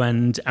Erivo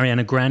and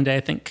Ariana Grande,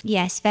 I think.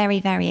 Yes, very,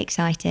 very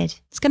excited.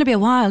 It's going to be a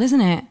while,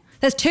 isn't it?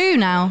 There's two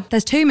now.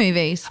 There's two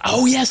movies.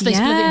 Oh, yes, they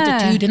split it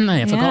into two, didn't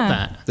they? I forgot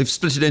that. They've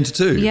split it into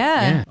two?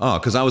 Yeah. Oh,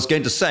 because I was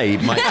going to say...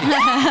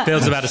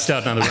 Phil's about to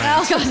start another rant.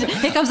 Oh, God,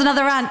 here comes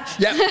another rant.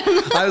 Yeah,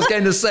 I was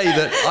going to say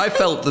that I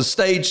felt the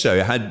stage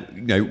show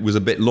was a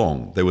bit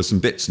long. There were some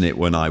bits in it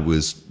when I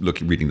was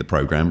reading the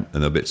programme,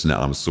 and there were bits in it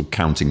I was sort of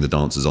counting the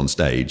dancers on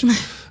stage.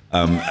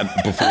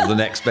 Before the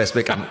next best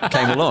bit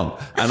came along.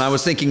 And I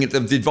was thinking the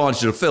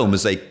advantage of a film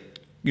is they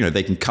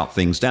can cut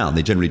things down.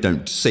 They generally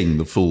don't sing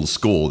the full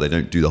score. They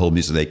don't do the whole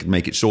music. They can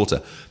make it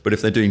shorter. But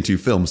if they're doing two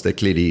films, they're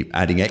clearly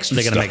adding extra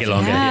stuff. They're going to make it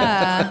longer.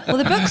 Yeah. Well,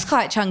 the book's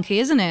quite chunky,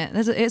 isn't it?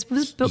 It's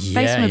based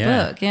on a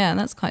book. Yeah,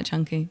 that's quite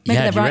chunky. Maybe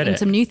they're writing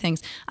some new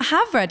things. I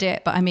have read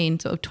it, but I mean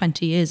sort of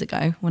 20 years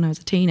ago when I was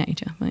a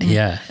teenager. But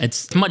yeah,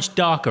 it's much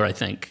darker, I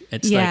think.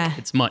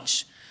 It's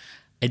much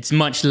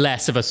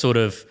less of a sort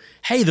of,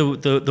 hey,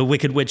 the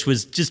Wicked Witch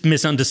was just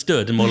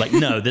misunderstood, and more like,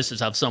 no, this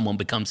is how someone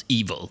becomes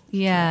evil.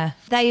 Yeah.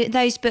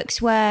 Those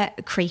books were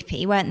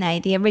creepy, weren't they?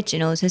 The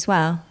originals as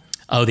well.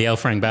 Oh, the L.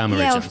 Frank Baum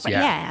originals,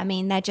 yeah. I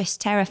mean, they're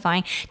just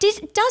terrifying. Does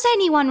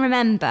anyone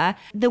remember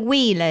the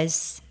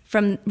Wheelers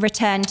from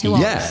Return to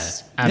Oz? Yeah,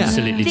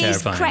 absolutely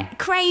terrifying. These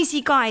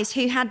crazy guys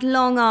who had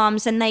long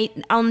arms and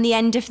on the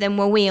end of them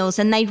were wheels,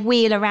 and they'd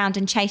wheel around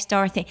and chase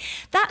Dorothy.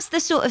 That's the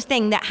sort of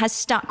thing that has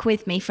stuck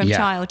with me from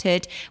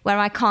childhood, where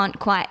I can't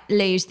quite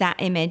lose that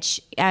image.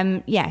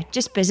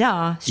 Just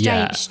bizarre,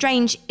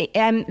 strange,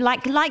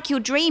 like you're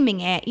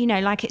dreaming it,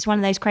 like it's one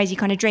of those crazy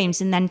kind of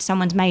dreams, and then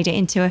someone's made it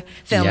into a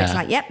film. It's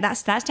like, yep,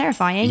 that's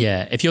terrifying.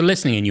 Yeah, if you're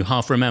listening and you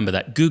half remember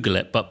that, Google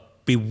it, but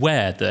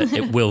beware that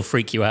it will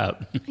freak you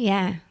out.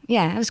 Yeah,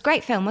 it was a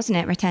great film, wasn't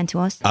it, Return to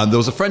Oz? And there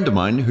was a friend of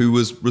mine who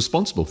was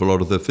responsible for a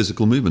lot of the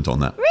physical movement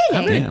on that.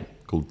 Really? Yeah,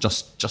 called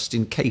Just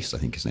in Case, I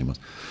think his name was.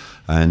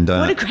 And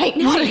what a great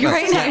name! Well,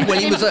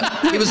 he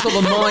was sort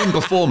of a mime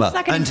performer, it's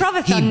like an and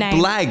improvisathon name.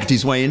 He blagged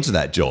his way into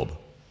that job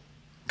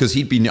because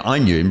I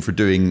knew him for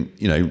doing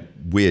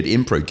weird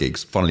improv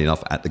gigs. Funnily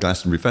enough, at the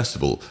Glastonbury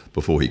Festival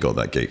before he got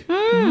that gig.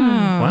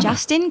 Wow.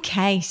 Just in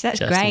Case, that's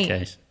great. In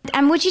case.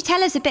 And would you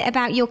tell us a bit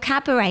about your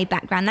cabaret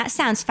background? That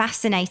sounds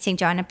fascinating,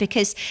 Joanna,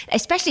 because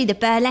especially the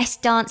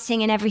burlesque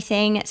dancing and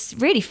everything, it's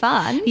really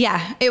fun.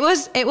 Yeah, it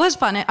was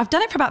fun. I've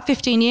done it for about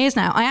 15 years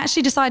now. I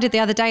actually decided the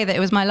other day that it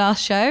was my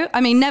last show.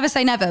 I mean, never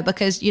say never,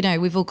 because, you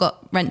know, we've all got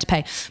rent to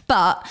pay.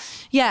 But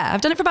yeah,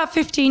 I've done it for about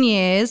 15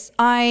 years.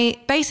 I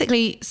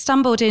basically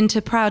stumbled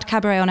into Proud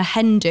Cabaret on a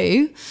hen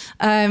do,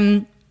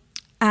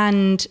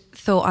 and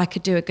thought I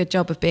could do a good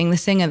job of being the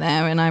singer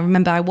there. And I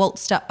remember I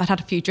waltzed up, I'd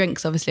had a few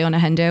drinks obviously on a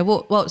hen do, I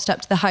waltzed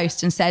up to the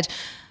host and said,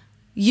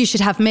 you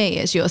should have me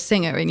as your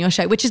singer in your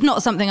show, which is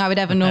not something I would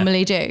ever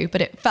normally do,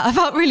 but I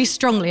felt really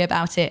strongly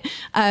about it.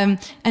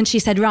 And she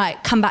said,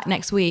 right, come back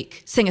next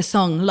week, sing a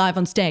song live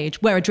on stage,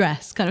 wear a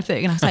dress, kind of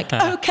thing. And I was like,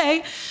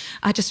 okay.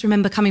 I just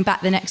remember coming back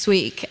the next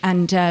week,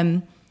 and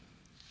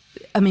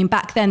I mean,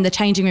 back then the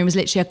changing room was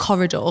literally a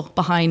corridor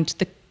behind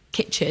the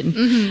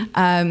kitchen,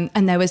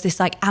 and there was this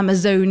like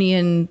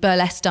Amazonian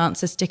burlesque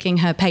dancer sticking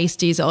her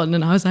pasties on,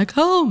 and I was like,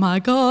 oh my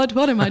God,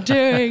 what am I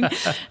doing?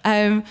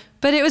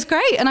 But it was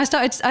great, and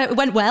it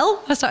went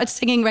well. I started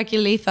singing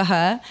regularly for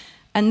her,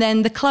 and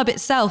then the club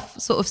itself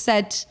sort of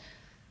said,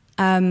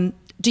 do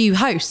you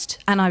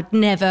host? And I'd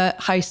never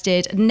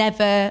hosted,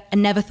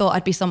 never thought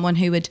I'd be someone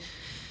who would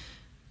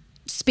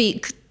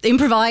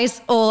improvise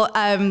or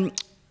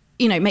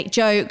you know, make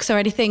jokes or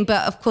anything.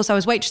 But of course I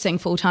was waitressing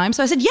full time.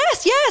 So I said,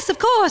 yes, of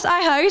course,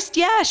 I host.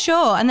 Yeah,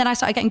 sure. And then I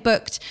started getting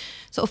booked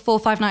sort of 4 or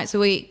 5 nights a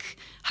week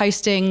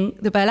hosting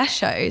the burlesque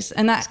shows.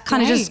 And that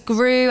kind of just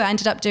grew. I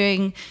ended up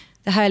doing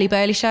the Hurly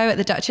Burly show at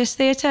the Duchess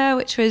Theatre,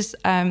 which was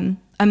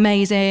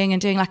amazing, and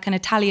doing like an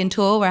Italian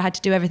tour where I had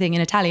to do everything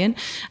in Italian.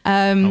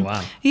 Oh,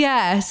 wow.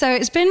 Yeah, so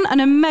it's been an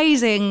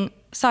amazing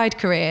side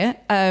career.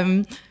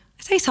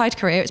 I say side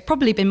career, it's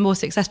probably been more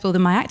successful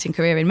than my acting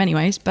career in many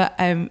ways, but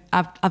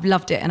I've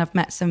loved it, and I've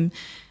met some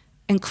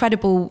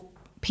incredible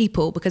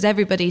people, because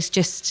everybody's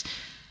just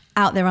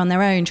out there on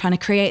their own, trying to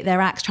create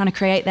their acts, trying to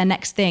create their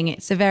next thing.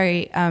 It's a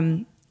very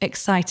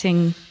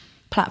exciting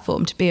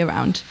platform to be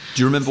around.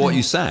 Do you remember what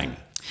you sang?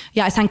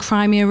 Yeah, I sang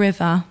Cry Me a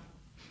River.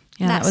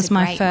 Yeah, That's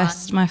that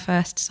was my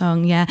first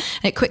song, yeah.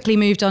 And it quickly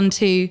moved on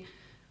to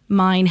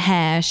Mine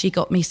Hair. She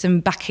got me some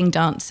backing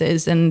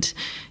dancers, and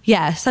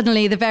yeah,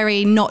 suddenly the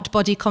very not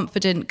body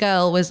confident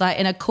girl was like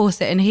in a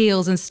corset and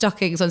heels and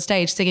stockings on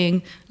stage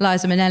singing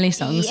Liza Minnelli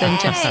songs. Yes, and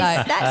just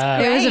like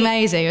that's it was great.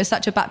 amazing. It was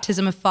such a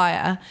baptism of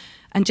fire,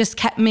 and just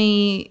kept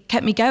me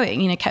going,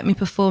 you know, kept me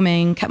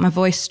performing, kept my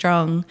voice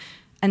strong,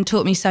 and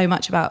taught me so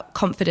much about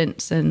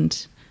confidence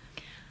and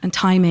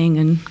timing.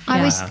 And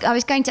I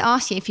was going to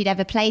ask you if you'd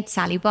ever played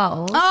Sally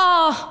Bowles.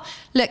 oh,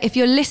 look, if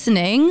you're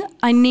listening,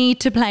 I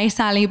need to play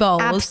Sally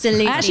Bowles.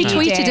 Absolutely, I actually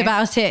you tweeted do.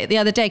 about it the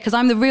other day, because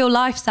I'm the real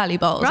life Sally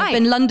Bowles. Right. I've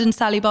been London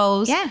Sally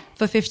Bowles Yeah.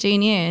 for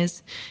 15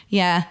 years.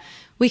 Yeah,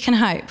 we can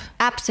hope.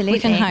 Absolutely.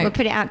 We can hope. We'll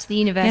put it out to the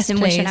universe Yes, and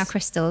wish on please. our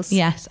crystals.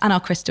 Yes, and our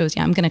crystals.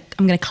 Yeah, I'm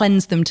gonna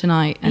cleanse them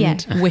tonight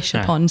and wish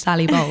upon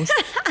Sally Bowles.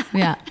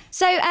 Yeah.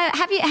 So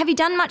have you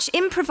done much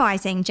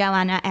improvising,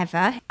 Joanna,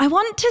 ever? I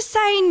want to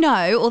say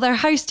no, although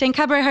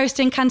cabaret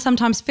hosting can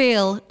sometimes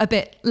feel a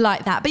bit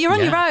like that. But you're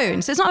on your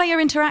own, so it's not like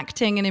you're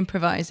interacting and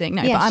improvising.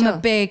 No, Yeah, but I'm sure. a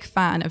big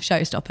fan of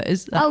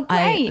showstoppers. Oh,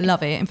 great. I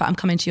love it. In fact, I'm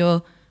coming to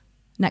your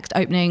next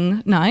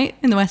opening night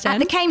in the West End. At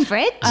the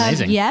Cambridge?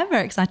 Amazing. Yeah,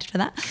 very excited for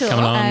that. Cool. Come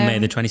along, May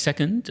the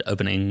 22nd,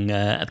 opening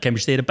at the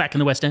Cambridge Theatre, back in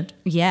the West End.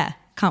 Yeah,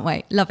 can't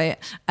wait. Love it.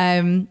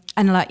 And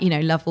like, you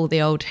know, love all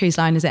the old Whose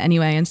Line Is It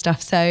Anyway and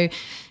stuff. So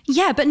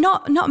yeah, but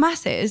not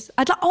masses.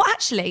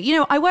 Actually, you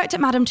know, I worked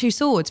at Madame Two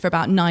Swords for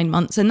about 9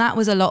 months, and that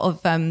was a lot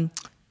of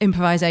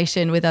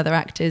improvisation with other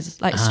actors,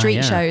 like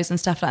street shows and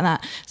stuff like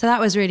that. So that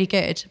was really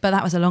good, but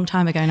that was a long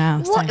time ago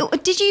now. So.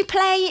 What, did you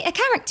play a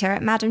character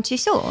at Madame Two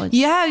Swords?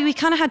 Yeah, we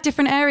kind of had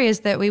different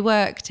areas that we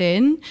worked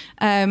in.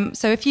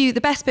 So the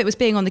best bit was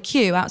being on the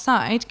queue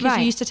outside, because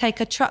you used to take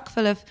a truck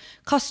full of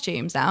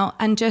costumes out,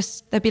 and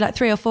there'd be like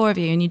 3 or 4 of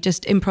you, and you'd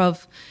just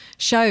improv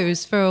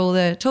shows for all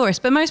the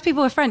tourists. But most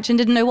people were French and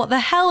didn't know what the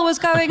hell was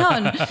going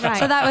on.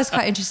 So that was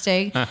quite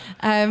interesting.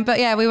 But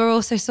yeah, we were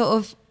also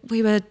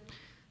we were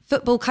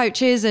football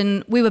coaches,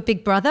 and we were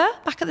Big Brother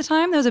back at the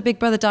time. There was a Big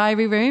Brother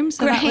diary room.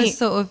 So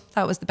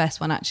that was the best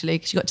one, actually,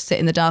 because you got to sit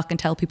in the dark and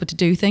tell people to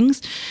do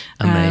things.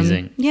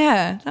 Amazing.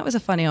 Yeah, that was a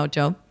funny old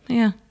job.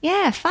 Yeah.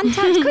 Yeah, fun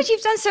times. Good,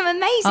 you've done some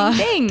amazing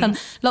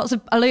things.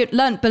 I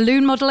learnt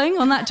balloon modelling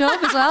on that job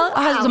as well.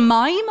 I was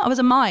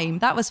a mime.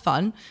 That was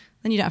fun.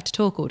 Then you don't have to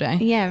talk all day.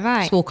 Yeah,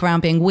 right. Just walk around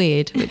being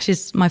weird, which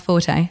is my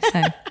forte.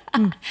 So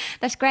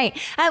That's great.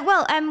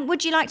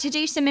 Would you like to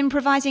do some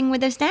improvising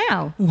with us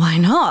now? why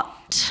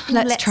not?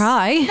 Let's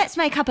try. Let's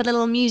make up a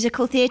little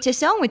musical theatre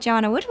song with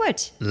Joanna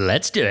Woodward.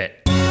 Let's do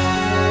it.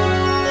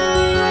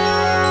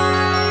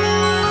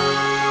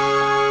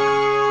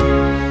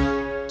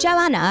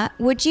 Joanna,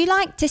 would you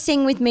like to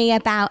sing with me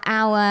about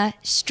our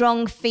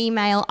strong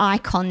female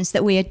icons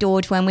that we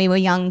adored when we were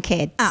young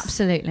kids?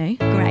 Absolutely.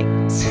 Great.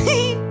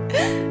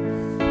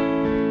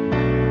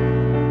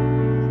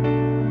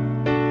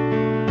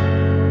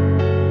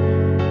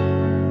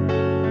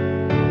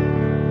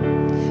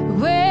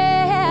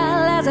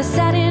 Well, as I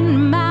sat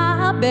in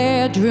my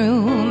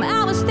bedroom,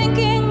 I was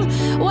thinking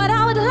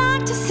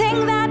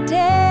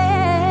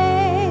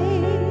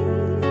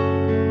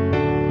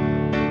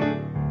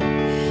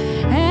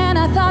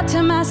thought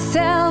to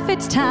myself,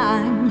 it's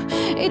time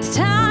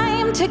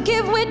to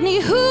give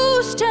Whitney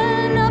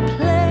Houston a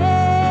play.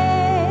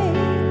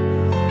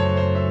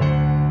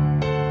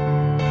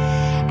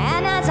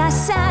 And as I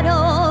sat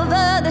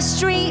over the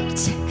street,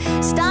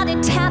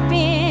 started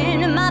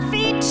tapping my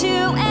feet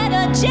to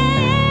Etta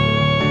James.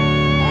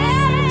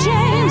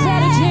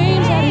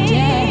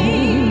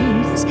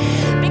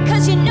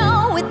 Because you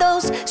know, with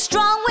those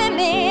strong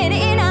women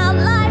in our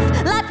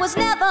life, life was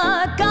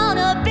never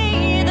gonna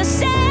be the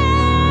same.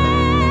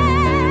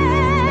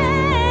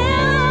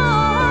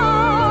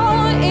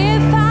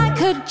 If I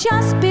could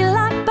just be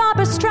like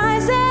Barbra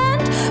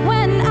Streisand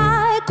when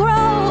I grow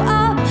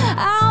up,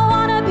 I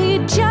wanna be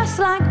just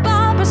like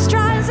Barbra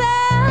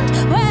Streisand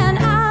when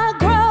I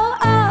grow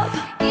up.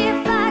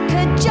 If I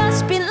could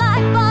just be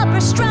like Barbra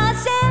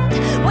Streisand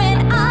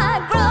when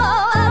I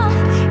grow up.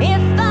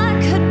 If I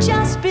could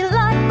just be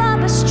like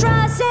Barbra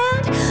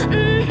Streisand.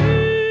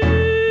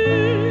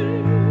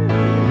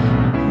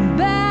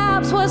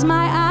 Babs was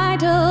my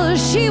idol.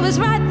 She was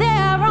right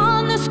there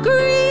on the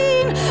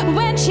screen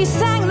when she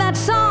sang that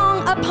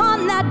song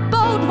upon that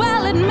boat.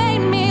 Well, it made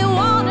me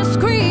wanna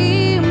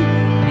scream.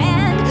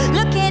 And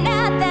looking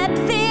at that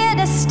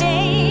theater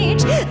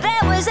stage,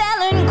 there was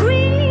Ellen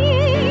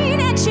Green,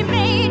 and she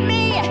made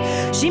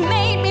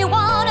me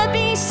wanna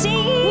be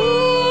seen.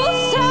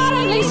 Ooh,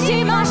 suddenly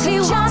seem like she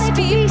just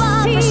be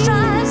Barbra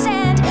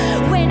Streisand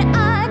when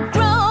I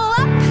grow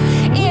up.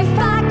 If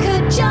I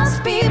could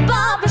just be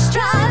Barbra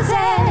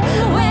Streisand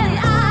when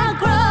I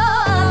grow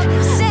up.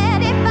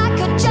 Said if I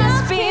could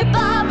just be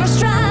Barbra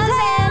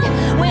Streisand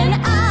when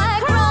I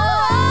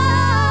grow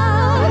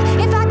up.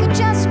 If I could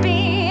just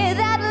be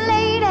that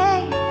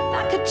lady, if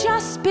I could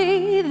just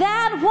be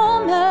that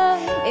woman,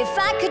 if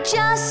I could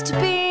just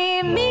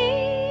be me.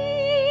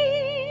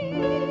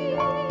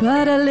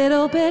 But a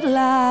little bit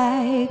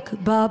like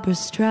Barbra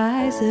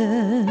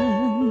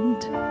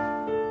Streisand.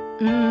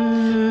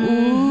 Ooh.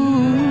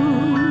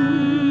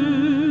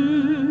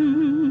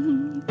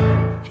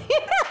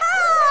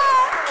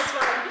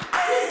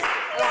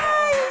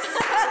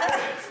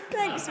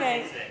 Thanks,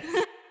 mate.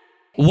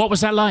 What was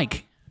that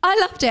like? I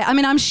loved it. I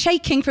mean, I'm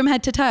shaking from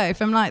head to toe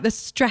from like the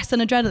stress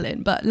and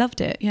adrenaline, but loved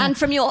it. Yeah. And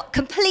from your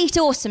complete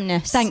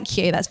awesomeness. Thank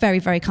you. That's very,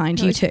 very kind.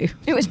 You too.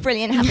 It was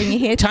brilliant having you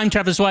here. Time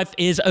Traveller's Wife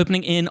is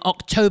opening in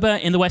October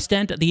in the West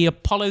End at the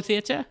Apollo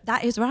Theatre.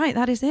 That is right.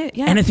 That is it.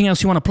 Yeah. Anything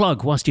else you want to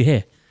plug whilst you're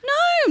here?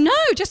 No,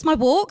 just my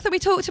walk that we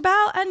talked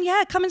about. And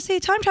yeah, come and see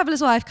Time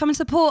Traveller's Wife. Come and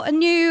support a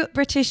new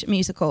British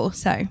musical.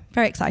 So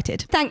very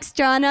excited. Thanks,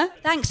 Joanna.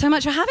 Thanks so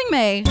much for having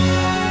me.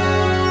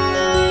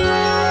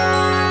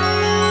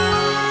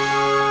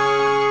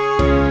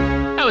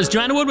 That was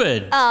Joanna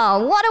Woodward.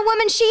 Oh, what a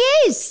woman she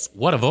is.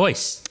 What a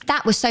voice.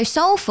 That was so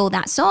soulful,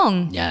 that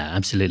song. Yeah,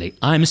 absolutely.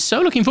 I'm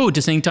so looking forward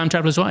to seeing Time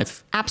Traveller's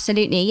Wife.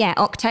 Absolutely, yeah.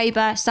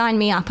 October, sign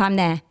me up, I'm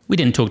there. We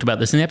didn't talk about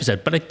this in the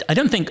episode, but I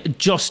don't think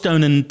Joss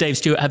Stone and Dave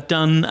Stewart have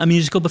done a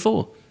musical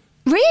before.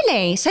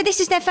 Really? So this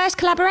is their first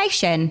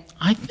collaboration?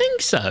 I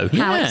think so,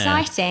 yeah. How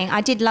exciting.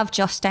 I did love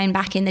Joss Stone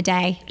back in the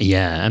day.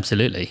 Yeah,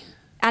 absolutely.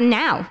 And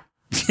now.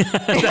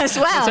 As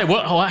well. So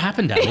what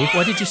happened, Ali?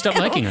 Why did you stop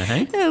liking her,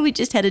 hey? Oh, we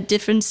just had a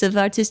difference of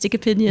artistic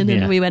opinion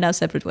and we went our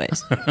separate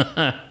ways.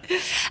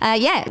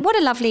 Yeah, what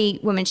a lovely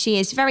woman she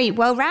is. Very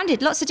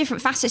well-rounded. Lots of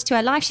different facets to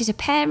her life. She's a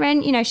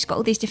parent. You know, she's got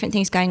all these different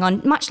things going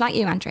on. Much like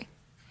you, Andrew.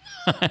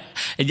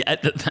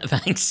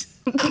 Thanks.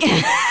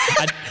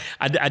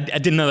 I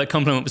didn't know that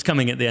compliment was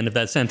coming at the end of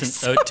that sentence,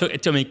 so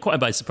it took me quite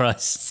by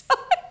surprise.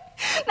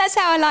 That's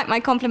how I like my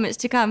compliments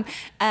to come,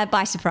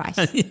 by surprise.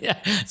 Yeah.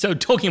 So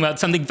talking about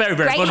something very,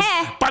 very great important.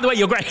 Hair. By the way,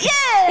 you're great.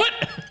 Yeah.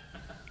 What?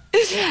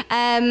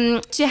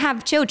 To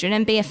have children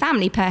and be a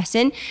family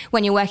person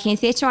when you're working in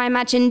theatre, I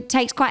imagine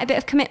takes quite a bit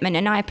of commitment,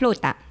 and I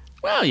applaud that.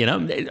 Well, you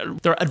know,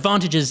 there are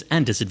advantages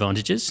and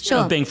disadvantages. Sure.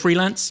 You know, being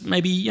freelance,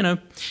 maybe, you know,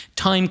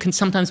 time can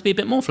sometimes be a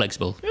bit more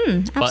flexible.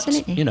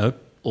 Absolutely. But, you know,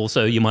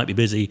 also you might be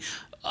busy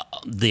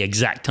the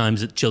exact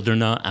times that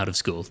children are out of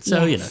school.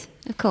 So, you know.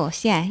 Of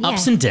course, yeah.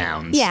 Ups and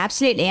downs. Yeah,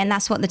 absolutely. And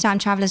that's what the Time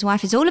Traveller's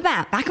Wife is all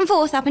about. Back and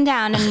forth, up and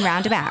down and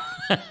round about.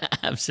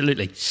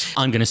 Absolutely.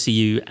 I'm going to see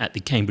you at the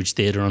Cambridge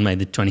Theatre on May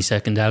the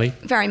 22nd, Ali.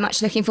 Very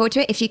much looking forward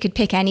to it. If you could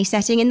pick any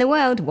setting in the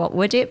world, what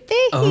would it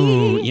be?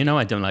 Oh, you know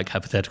I don't like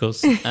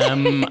hypotheticals.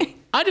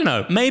 I don't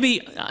know.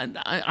 Maybe,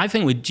 I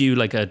think we'd do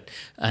like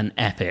an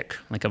epic,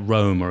 like a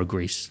Rome or a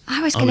Greece.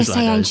 I was going to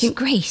say ancient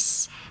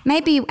Greece.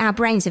 Maybe our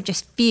brains have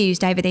just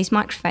fused over these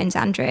microphones,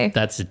 Andrew.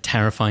 That's a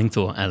terrifying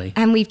thought, Ali.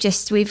 And we've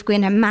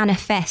going to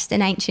manifest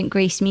an ancient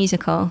Greece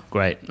musical.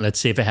 Great. Let's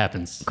see if it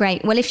happens.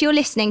 Great. Well, if you're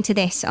listening to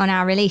this on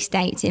our release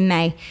date in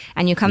May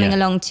and you're coming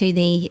along to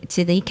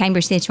the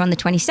Cambridge Theatre on the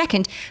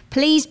 22nd,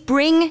 please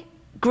bring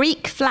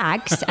Greek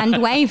flags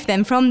and wave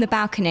them from the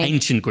balcony.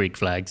 Ancient Greek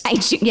flags.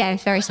 Ancient, yeah,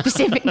 very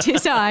specific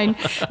design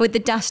with the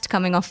dust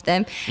coming off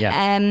them.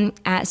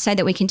 Yeah. So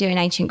that we can do an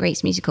ancient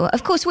Greece musical.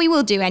 Of course, we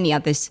will do any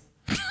others.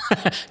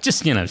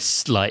 Just,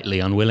 slightly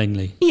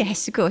unwillingly.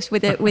 Yes, of course.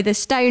 With a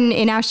stone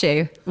in our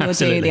shoe, we'll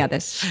Absolutely. do the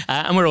others.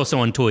 And we're also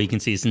on tour. You can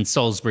see us in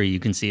Salisbury. You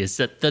can see us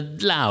at the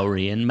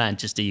Lowry in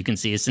Manchester. You can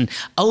see us in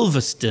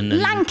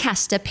Ulverston.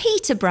 Lancaster,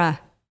 Peterborough.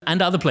 And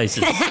other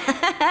places.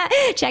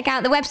 Check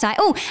out the website.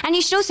 Oh, and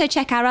you should also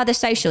check our other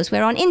socials.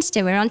 We're on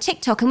Insta, we're on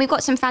TikTok, and we've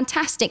got some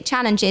fantastic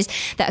challenges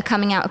that are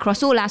coming out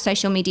across all our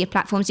social media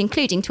platforms,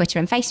 including Twitter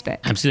and Facebook.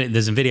 Absolutely.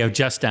 There's a video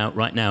just out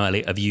right now,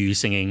 Ellie, of you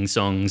singing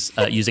songs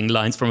using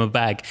lines from a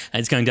bag. And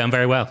it's going down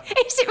very well.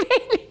 Is it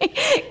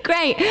really?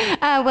 Great.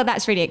 Well,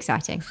 that's really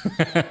exciting.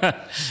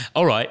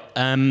 All right.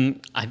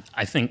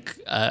 I think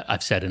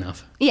I've said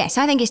enough. Yes,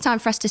 I think it's time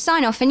for us to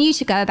sign off and you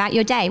to go about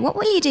your day. What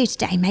will you do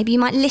today? Maybe you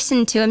might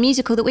listen to a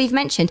musical that we've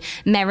mentioned,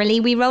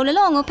 Merrily We Roll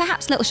Along, or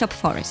perhaps Little Shop of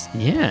Horrors.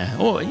 Yeah,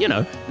 or,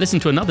 listen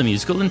to another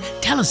musical and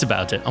tell us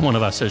about it on one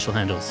of our social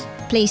handles.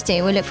 Please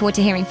do. We'll look forward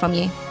to hearing from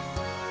you.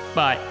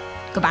 Bye.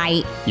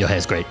 Goodbye. Your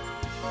hair's great.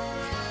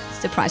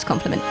 Surprise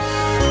compliment.